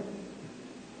Father,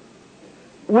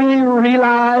 we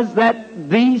realize that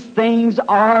these things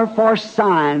are for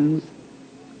signs.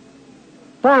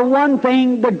 For one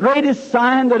thing, the greatest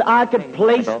sign that I could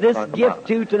place this gift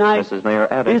to tonight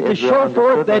is to show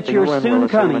forth that you're soon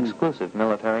coming. Exclusive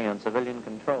military and civilian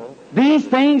control. These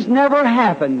things never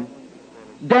happened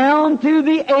down through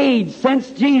the age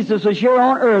since Jesus was here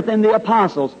on earth and the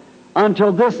apostles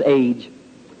until this age.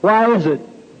 Why is it?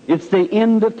 It's the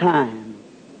end of time.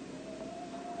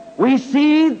 We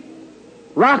see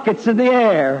rockets in the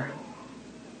air.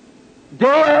 Day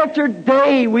after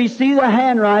day we see the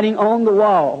handwriting on the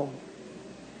wall.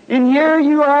 And here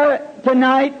you are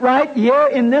tonight, right here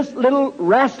in this little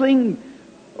wrestling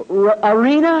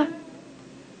arena.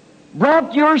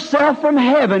 Brought yourself from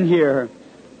heaven here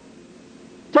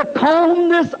to calm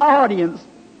this audience,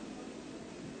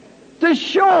 to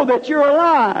show that you're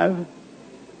alive.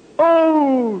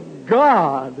 Oh,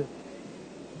 God!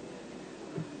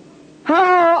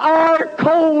 How our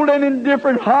cold and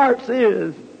indifferent hearts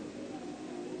is.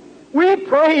 We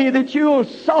pray that you'll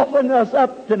soften us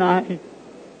up tonight,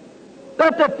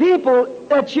 that the people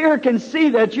that here can see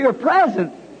that you're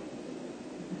present.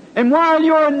 And while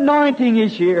your anointing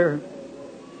is here,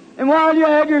 and while you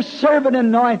have your servant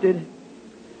anointed,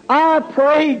 I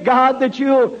pray, God, that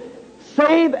you'll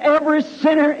save every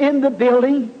sinner in the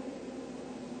building.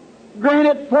 Grant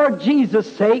it for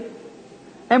Jesus' sake.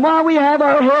 And while we have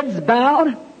our heads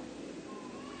bowed,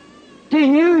 to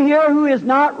you here who is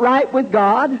not right with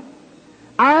God,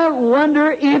 I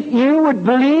wonder if you would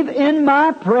believe in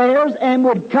my prayers and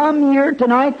would come here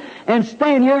tonight and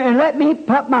stand here and let me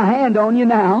put my hand on you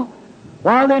now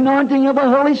while the anointing of the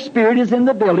Holy Spirit is in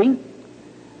the building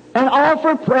and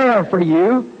offer prayer for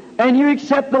you, and you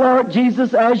accept the Lord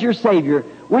Jesus as your Savior.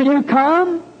 Will you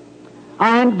come?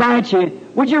 I invite you.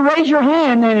 Would you raise your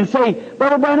hand then and say,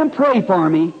 Brother Branham, pray for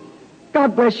me.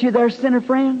 God bless you there, sinner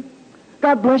friend.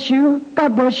 God bless you.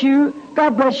 God bless you.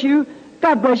 God bless you.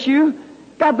 God bless you.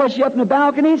 God bless you up in the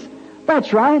balconies.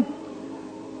 That's right.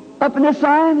 Up in the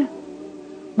side.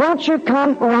 Won't you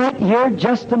come right here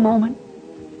just a moment?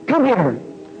 Come here.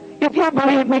 If you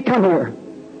believe me, come here.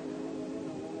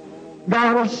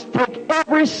 God will take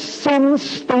every sin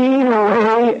stain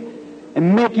away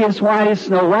and make you as white as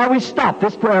snow. While we stop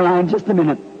this prayer line just a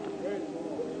minute.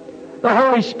 The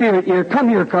Holy Spirit here. Come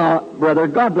here, brother.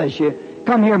 God bless you.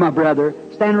 Come here, my brother.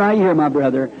 Stand right here, my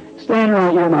brother. Stand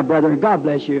right here, my brother. God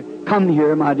bless you. Come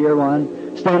here, my dear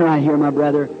one. Stand right here, my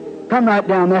brother. Come right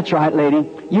down. That's right, lady.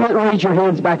 You raise your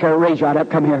hands back there. Raise right up.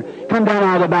 Come here. Come down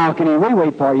out of the balcony. We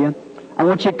wait for you. I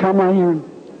want you to come right here.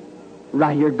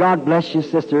 Right here. God bless you,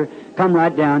 sister. Come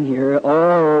right down here.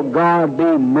 Oh, God be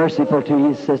merciful to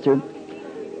you, sister.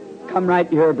 Come right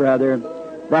here, brother.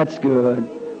 That's good.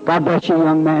 God bless you,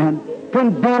 young man.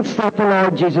 Convinced that the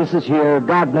Lord Jesus is here.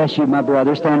 God bless you, my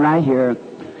brother. Stand right here.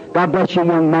 God bless you,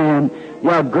 young man.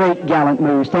 You're a great gallant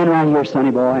move. Stand right here,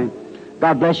 sonny boy.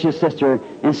 God bless you, sister.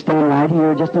 And stand right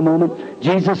here just a moment.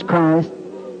 Jesus Christ,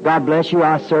 God bless you.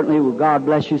 I certainly will. God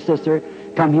bless you, sister.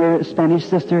 Come here, Spanish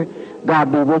sister.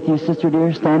 God be with you, sister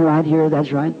dear. Stand right here.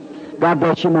 That's right. God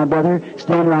bless you, my brother.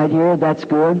 Stand right here. That's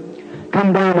good.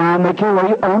 Come down now. Make your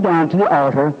way on down to the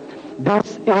altar.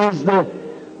 This is the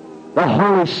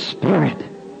Holy Spirit.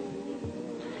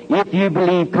 If you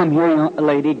believe, come here, young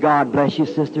lady. God bless you,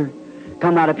 sister.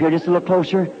 Come right up here just a little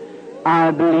closer.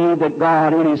 I believe that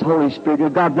God in His Holy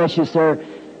Spirit. God bless you, sir.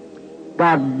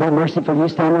 God be merciful. You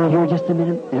stand right here just a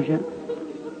minute. There's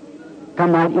you.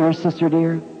 Come right here, sister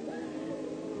dear.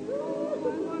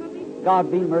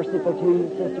 God be merciful to you,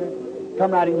 sister.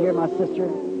 Come right in here, my sister.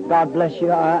 God bless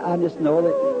you. I just know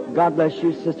that. God bless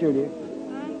you, sister dear.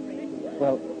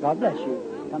 Well, God bless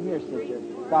you. Come here, sister.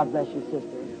 God bless you, sister.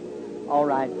 All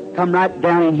right. Come right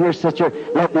down in here, sister.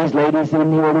 Let these ladies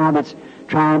in here now that's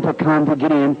trying to come to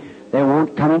get in. They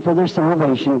won't come in for their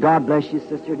salvation. God bless you,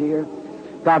 sister dear.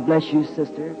 God bless you,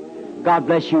 sister. God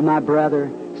bless you, my brother.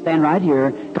 Stand right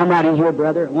here. Come right in here,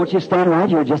 brother. Won't you stand right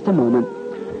here just a moment?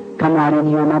 Come right in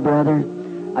here, my brother.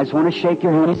 I just want to shake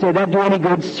your hand. You say, that do any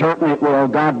good? Certainly it will.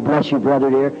 God bless you, brother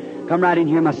dear. Come right in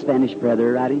here, my Spanish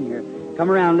brother, right in here.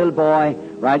 Come around, little boy,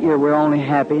 right here. We're only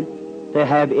happy to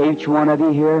have each one of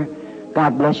you here.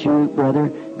 God bless you,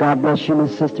 brother. God bless you, my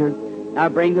sister. Now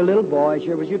bring the little boys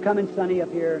here. Was you coming, Sonny,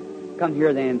 up here? Come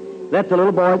here then. Let the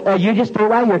little boys, you just stay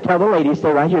right here. Tell the ladies,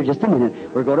 stay right here just a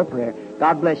minute. We'll go to prayer.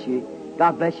 God bless you.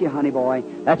 God bless you, honey boy.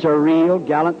 That's a real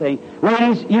gallant thing.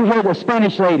 Ladies, you hear the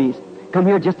Spanish ladies. Come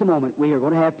here just a moment. We are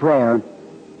going to have prayer.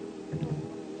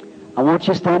 I want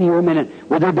you to stand here a minute.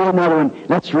 Will there be another one?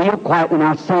 Let's real quiet and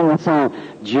I'll sing the song.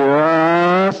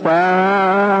 Just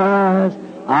as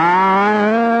I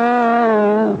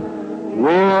am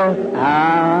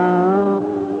without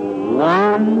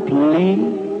one plea,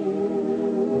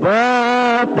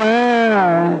 but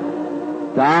that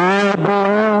thy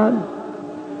blood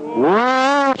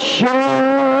was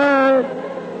shed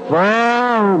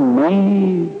for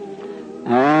me,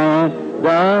 and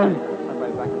the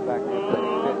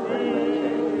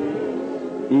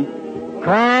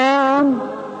come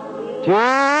to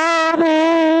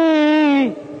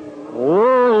thee,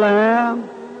 O Lamb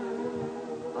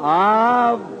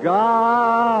of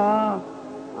God,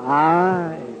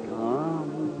 I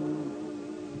come.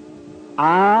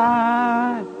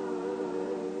 I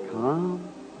come.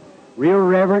 Real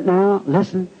reverent now.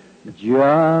 Listen.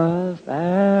 Just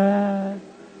as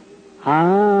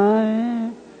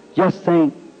I. Just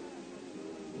think,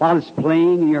 while it's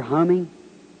playing and you're humming,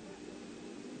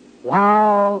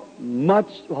 wow,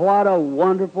 what a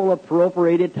wonderful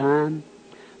appropriated time.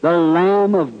 The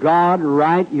Lamb of God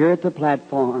right here at the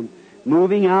platform,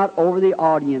 moving out over the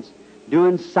audience,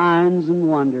 doing signs and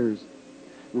wonders.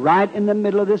 Right in the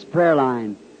middle of this prayer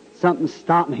line, something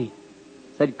stopped me.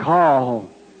 Said, call.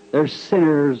 Their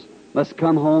sinners must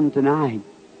come home tonight.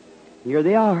 Here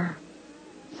they are.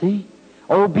 See?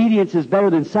 Obedience is better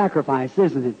than sacrifice,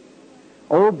 isn't it?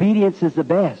 Obedience is the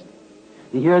best.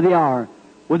 And here they are.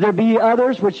 Would there be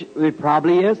others? Which it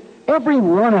probably is. Every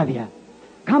one of you.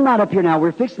 Come right up here now.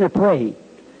 We're fixing to pray.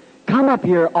 Come up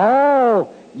here,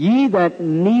 all ye that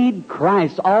need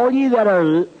Christ, all ye that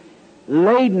are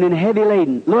laden and heavy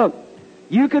laden. Look,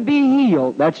 you could be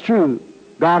healed. That's true.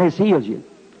 God has healed you.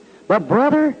 But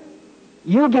brother,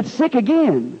 you'll get sick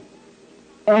again.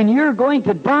 And you're going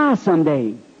to die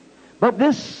someday. But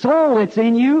this soul that's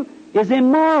in you is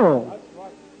immoral.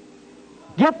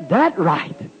 Get that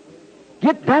right.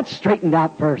 Get that straightened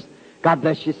out first. God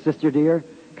bless you, sister dear.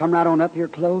 Come right on up here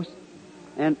close.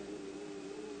 And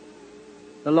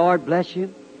the Lord bless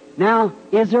you. Now,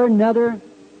 is there another?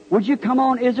 Would you come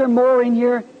on? Is there more in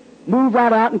here? Move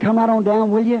right out and come right on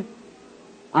down, will you?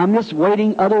 I'm just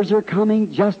waiting. Others are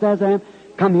coming just as I am.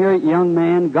 Come here, young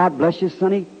man. God bless you,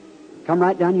 sonny. Come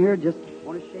right down here. Just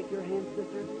want to shake your hand,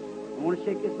 sister. I want to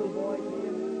shake this little boy's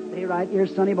hand. Stay right here,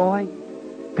 sonny boy.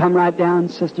 Come right down,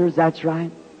 sisters. That's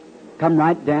right. Come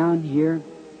right down here.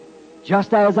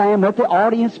 Just as I am. Let the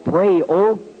audience pray.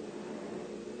 Oh,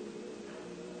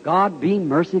 God be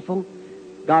merciful.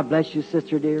 God bless you,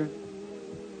 sister dear.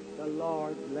 The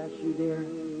Lord bless you, dear.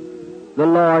 The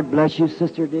Lord bless you,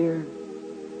 sister dear.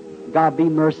 God be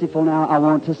merciful now. I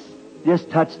want to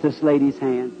just touch this lady's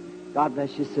hand. God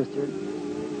bless you, sister.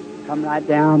 Come right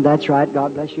down. That's right.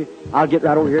 God bless you. I'll get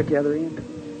right over here at the other end.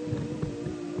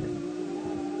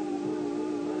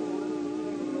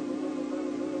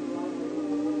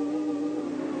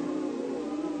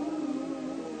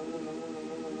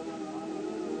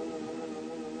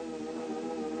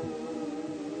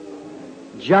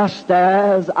 Just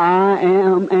as I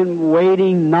am and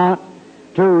waiting not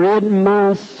to rid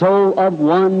my soul of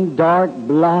one dark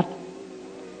blot.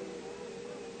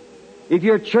 If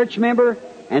you're a church member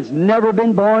and has never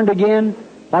been born again,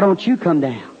 why don't you come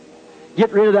down?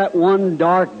 Get rid of that one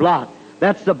dark blot.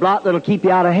 That's the blot that'll keep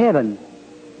you out of heaven.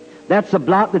 That's the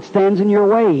blot that stands in your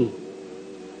way.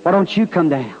 Why don't you come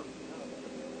down?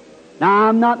 Now,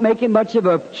 I'm not making much of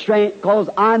a strain because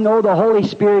I know the Holy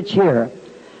Spirit's here.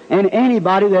 And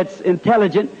anybody that's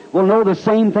intelligent will know the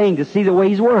same thing to see the way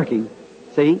He's working.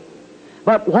 See?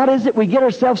 But what is it? We get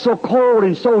ourselves so cold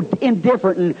and so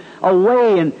indifferent and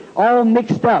away and all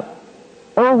mixed up.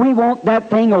 Oh, we want that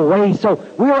thing away. So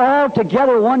we're all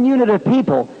together, one unit of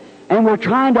people, and we're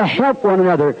trying to help one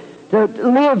another to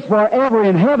live forever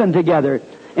in heaven together.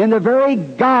 And the very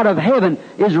God of heaven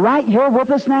is right here with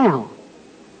us now.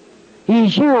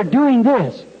 He's here doing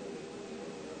this.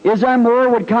 Is there more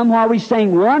would come while we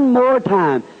sing one more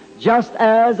time? Just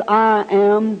as I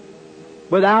am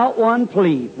without one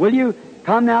plea. Will you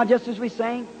come now just as we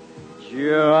sing?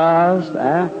 Just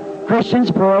as Christians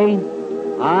pray.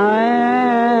 I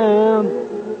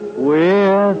am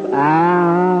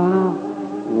without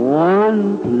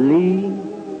one plea,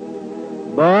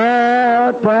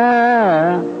 but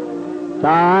that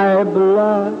thy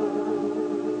blood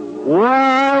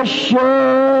was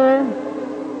shed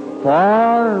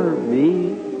for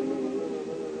me,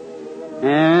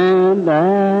 and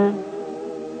that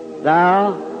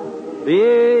thou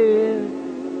bid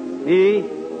me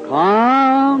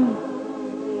come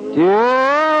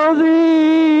to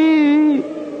thee,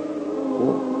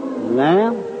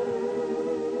 Lamb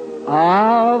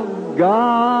of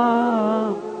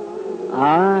God,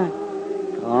 I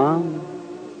come.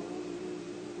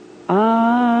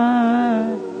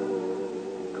 I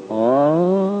come.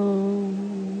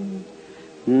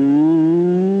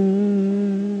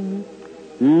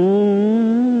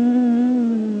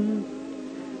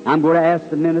 I'm going to ask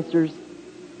the ministers,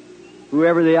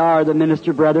 whoever they are, the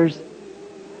minister brothers,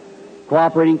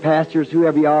 cooperating pastors,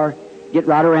 whoever you are, get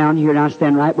right around here now,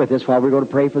 stand right with us while we're going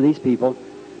to pray for these people.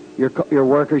 Your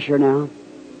workers here now.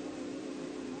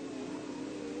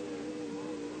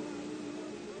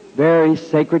 Very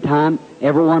sacred time.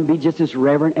 Everyone be just as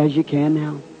reverent as you can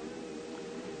now.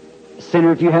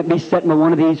 Sinner, if you happen to be sitting with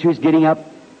one of these who's getting up,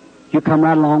 you come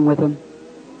right along with them.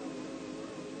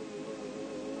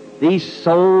 These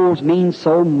souls mean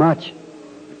so much.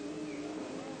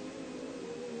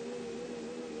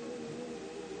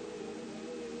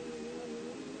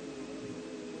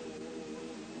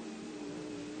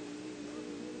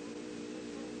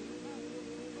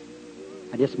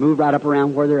 Just move right up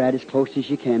around where they're at as close as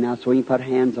you can now so you can put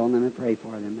hands on them and pray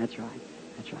for them. That's right.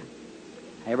 That's right.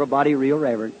 Everybody real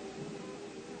reverent.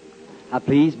 Now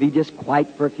please be just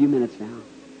quiet for a few minutes now.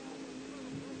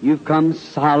 You've come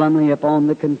solemnly upon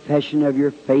the confession of your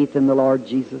faith in the Lord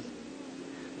Jesus,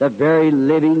 the very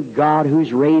living God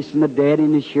who's raised from the dead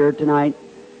and is here tonight,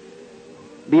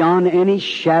 beyond any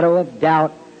shadow of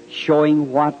doubt,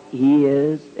 showing what He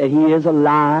is, that He is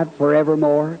alive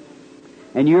forevermore.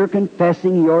 And you're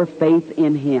confessing your faith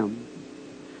in Him.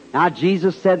 Now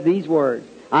Jesus said these words.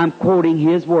 I'm quoting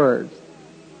His words.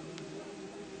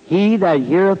 He that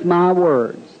heareth my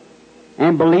words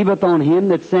and believeth on Him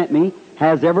that sent me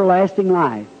has everlasting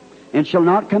life, and shall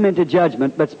not come into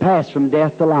judgment, but is passed from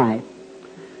death to life.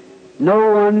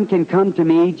 No one can come to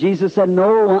me, Jesus said,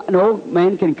 no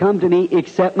man can come to me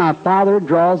except my Father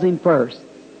draws him first.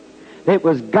 It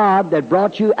was God that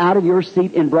brought you out of your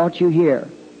seat and brought you here.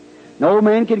 No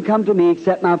man can come to me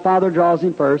except my Father draws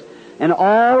him first. And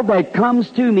all that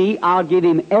comes to me, I'll give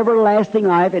him everlasting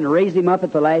life and raise him up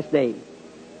at the last day.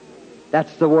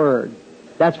 That's the Word.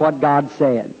 That's what God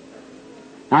said.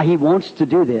 Now He wants to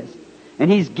do this.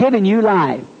 And He's given you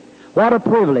life. What a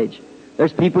privilege.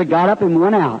 There's people that got up and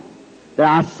went out that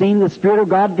I've seen the Spirit of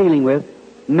God dealing with,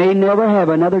 may never have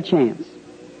another chance.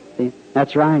 See?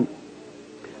 That's right.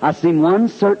 I've seen one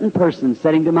certain person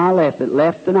sitting to my left that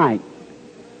left tonight.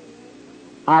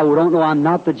 I don't know, I'm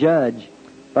not the judge,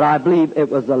 but I believe it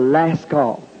was the last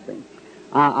call.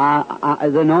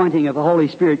 The anointing of the Holy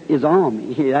Spirit is on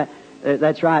me.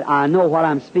 That's right. I know what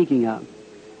I'm speaking of.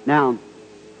 Now,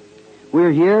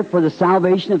 we're here for the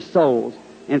salvation of souls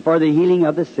and for the healing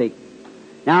of the sick.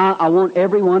 Now, I want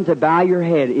everyone to bow your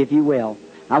head, if you will.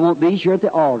 I want these here at the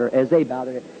altar as they bow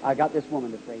their head. I got this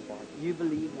woman to pray for. You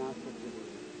believe now, sister.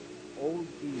 O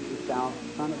Jesus, thou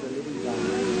Son of the living God,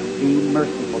 be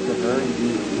merciful to her and be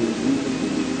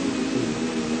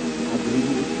I believe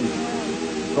you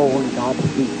receive. Go and God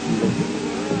speak to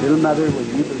you. Little mother, will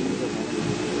you believe it?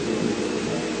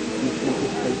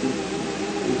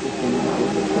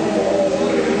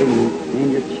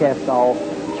 And your chest all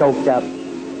choked up.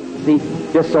 See,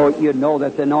 just so you'd know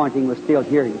that the anointing was still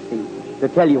here, you see, to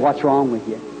tell you what's wrong with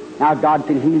you. Now God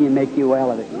can heal you and make you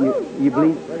well of it. You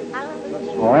believe?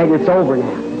 All right, it's over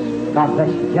now. God bless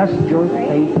you. Just your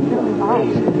faith in God.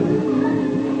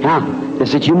 Now,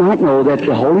 just that you might know that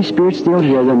the Holy Spirit's still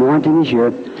here, the anointing is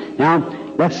here. Now,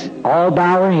 let's all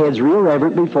bow our heads real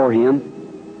reverent before Him,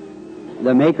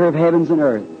 the Maker of heavens and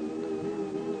earth.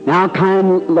 Now,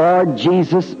 kind Lord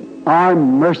Jesus, our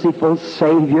merciful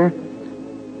Savior,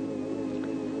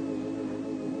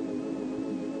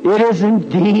 it is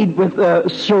indeed with a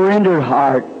surrendered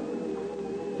heart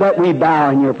that we bow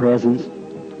in your presence.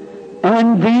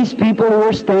 And these people who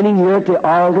are standing here at the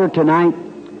altar tonight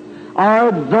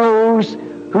are those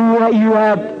who you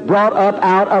have brought up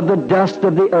out of the dust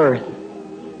of the earth.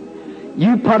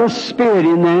 You put a spirit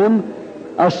in them,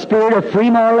 a spirit of free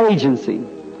moral agency,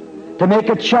 to make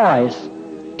a choice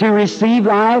to receive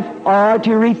life or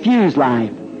to refuse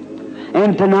life.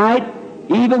 And tonight,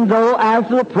 even though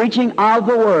after the preaching of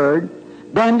the Word,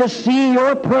 then to see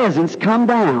your presence come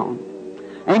down,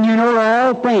 and you know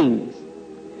all things,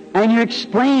 and you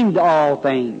explained all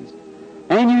things,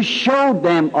 and you showed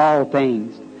them all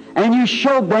things, and you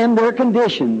showed them their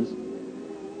conditions.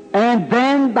 And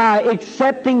then by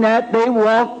accepting that, they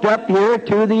walked up here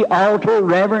to the altar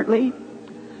reverently,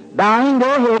 bowing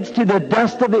their heads to the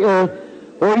dust of the earth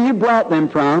where you brought them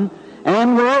from,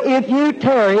 and where if you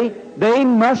tarry, they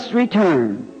must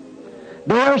return.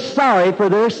 They are sorry for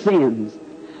their sins.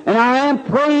 And I am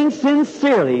praying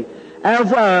sincerely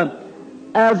as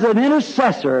an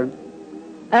intercessor,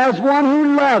 as one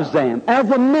who loves them, as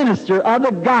a minister of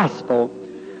the gospel,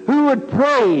 who would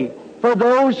pray for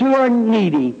those who are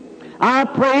needy. I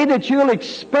pray that you'll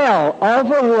expel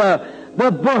off of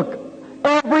the book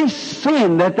every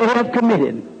sin that they have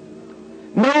committed.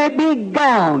 May it be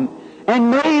gone,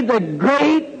 and may the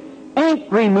great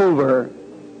ink remover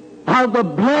of the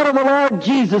blood of the Lord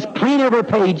Jesus clean every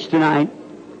page tonight.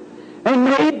 And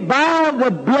may by the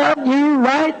blood you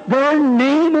write their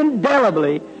name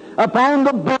indelibly upon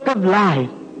the book of life.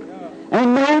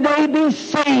 And may they be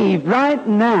saved right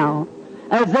now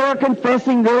as they are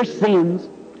confessing their sins.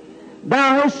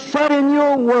 Thou hast said in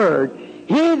your word,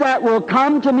 he that will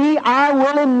come to me, I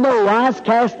will in no wise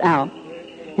cast out.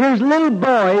 Here's little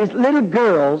boys, little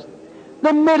girls,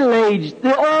 the middle-aged,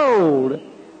 the old.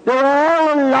 They're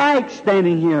all alike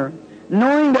standing here,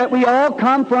 knowing that we all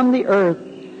come from the earth.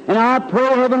 And I pray,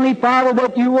 Heavenly Father,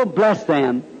 that you will bless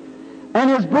them.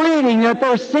 And is believing that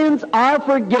their sins are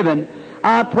forgiven,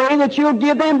 I pray that you'll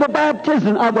give them the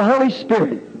baptism of the Holy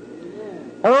Spirit.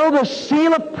 Oh, the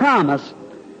seal of promise.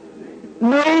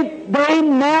 May they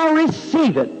now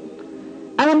receive it.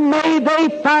 And may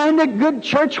they find a good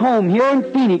church home here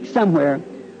in Phoenix somewhere,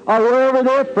 or wherever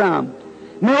they're from.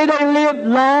 May they live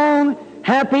long,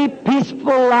 happy,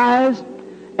 peaceful lives.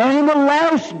 And in the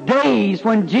last days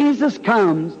when Jesus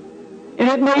comes, and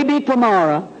it may be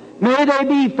tomorrow, may they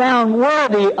be found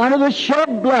worthy under the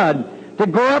shed blood to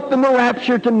go up in the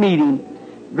rapture to meet Him.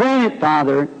 Grant it,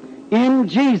 Father, in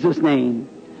Jesus' name.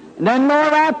 And then,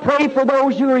 Lord, I pray for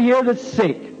those who are here that's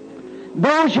sick,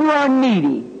 those who are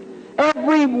needy,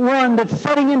 everyone that's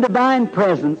sitting in divine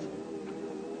presence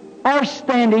or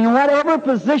standing in whatever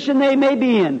position they may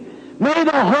be in. May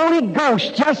the Holy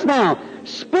Ghost just now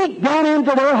speak down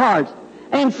into their hearts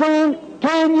and saying,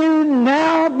 can you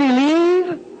now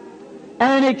believe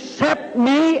and accept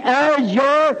me as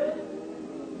your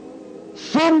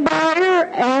sin bearer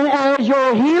and as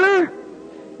your healer?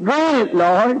 Grant it,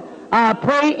 Lord. I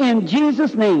pray in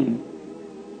Jesus' name.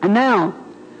 And now,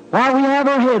 while we have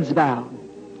our heads bowed,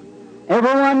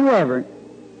 everyone reverent,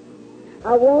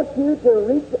 I want you to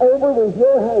reach over with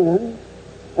your hand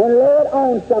and lay it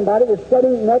on somebody that's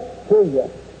sitting next to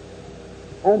you.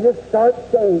 And just start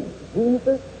saying,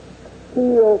 Jesus,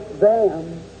 heal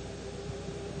them.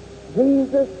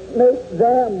 Jesus, make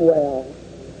them well.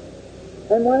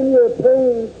 And when you're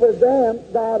praying for them,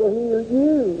 God will heal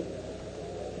you.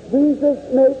 Jesus,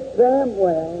 make them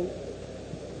well.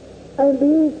 And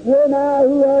these here now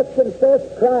who have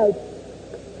confessed Christ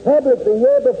publicly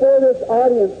here before this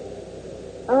audience,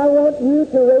 I want you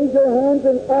to raise your hands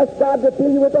and ask God to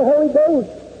fill you with the Holy Ghost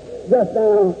just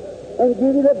now and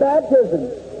give you the baptism.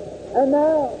 And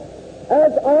now,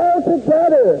 as all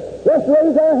together, let's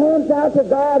raise our hands out to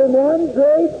God in one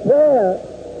great prayer.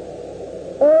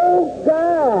 Oh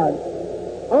God,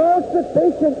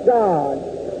 all-sufficient God,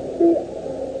 the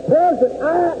present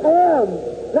I am,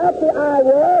 not the I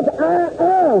was, I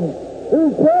am,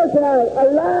 who's here tonight,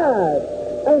 alive,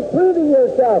 and proving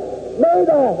yourself. May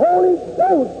the Holy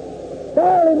Ghost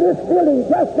fall in this building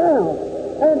just now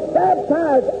and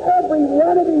baptize every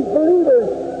one of these believers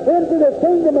into the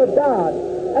kingdom of God.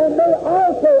 And may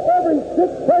also every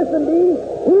sick person be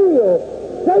healed,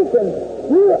 shaken.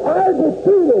 You are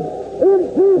defeated. In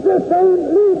Jesus' name,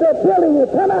 leave the building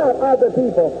and come out of the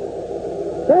people.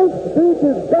 Thanks be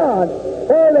to God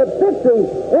for the victory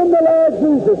in the Lord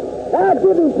Jesus. Now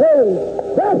give Him praise,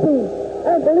 bless Him,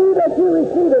 and believe that you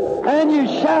receive it. And you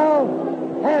shall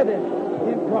have it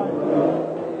in Christ.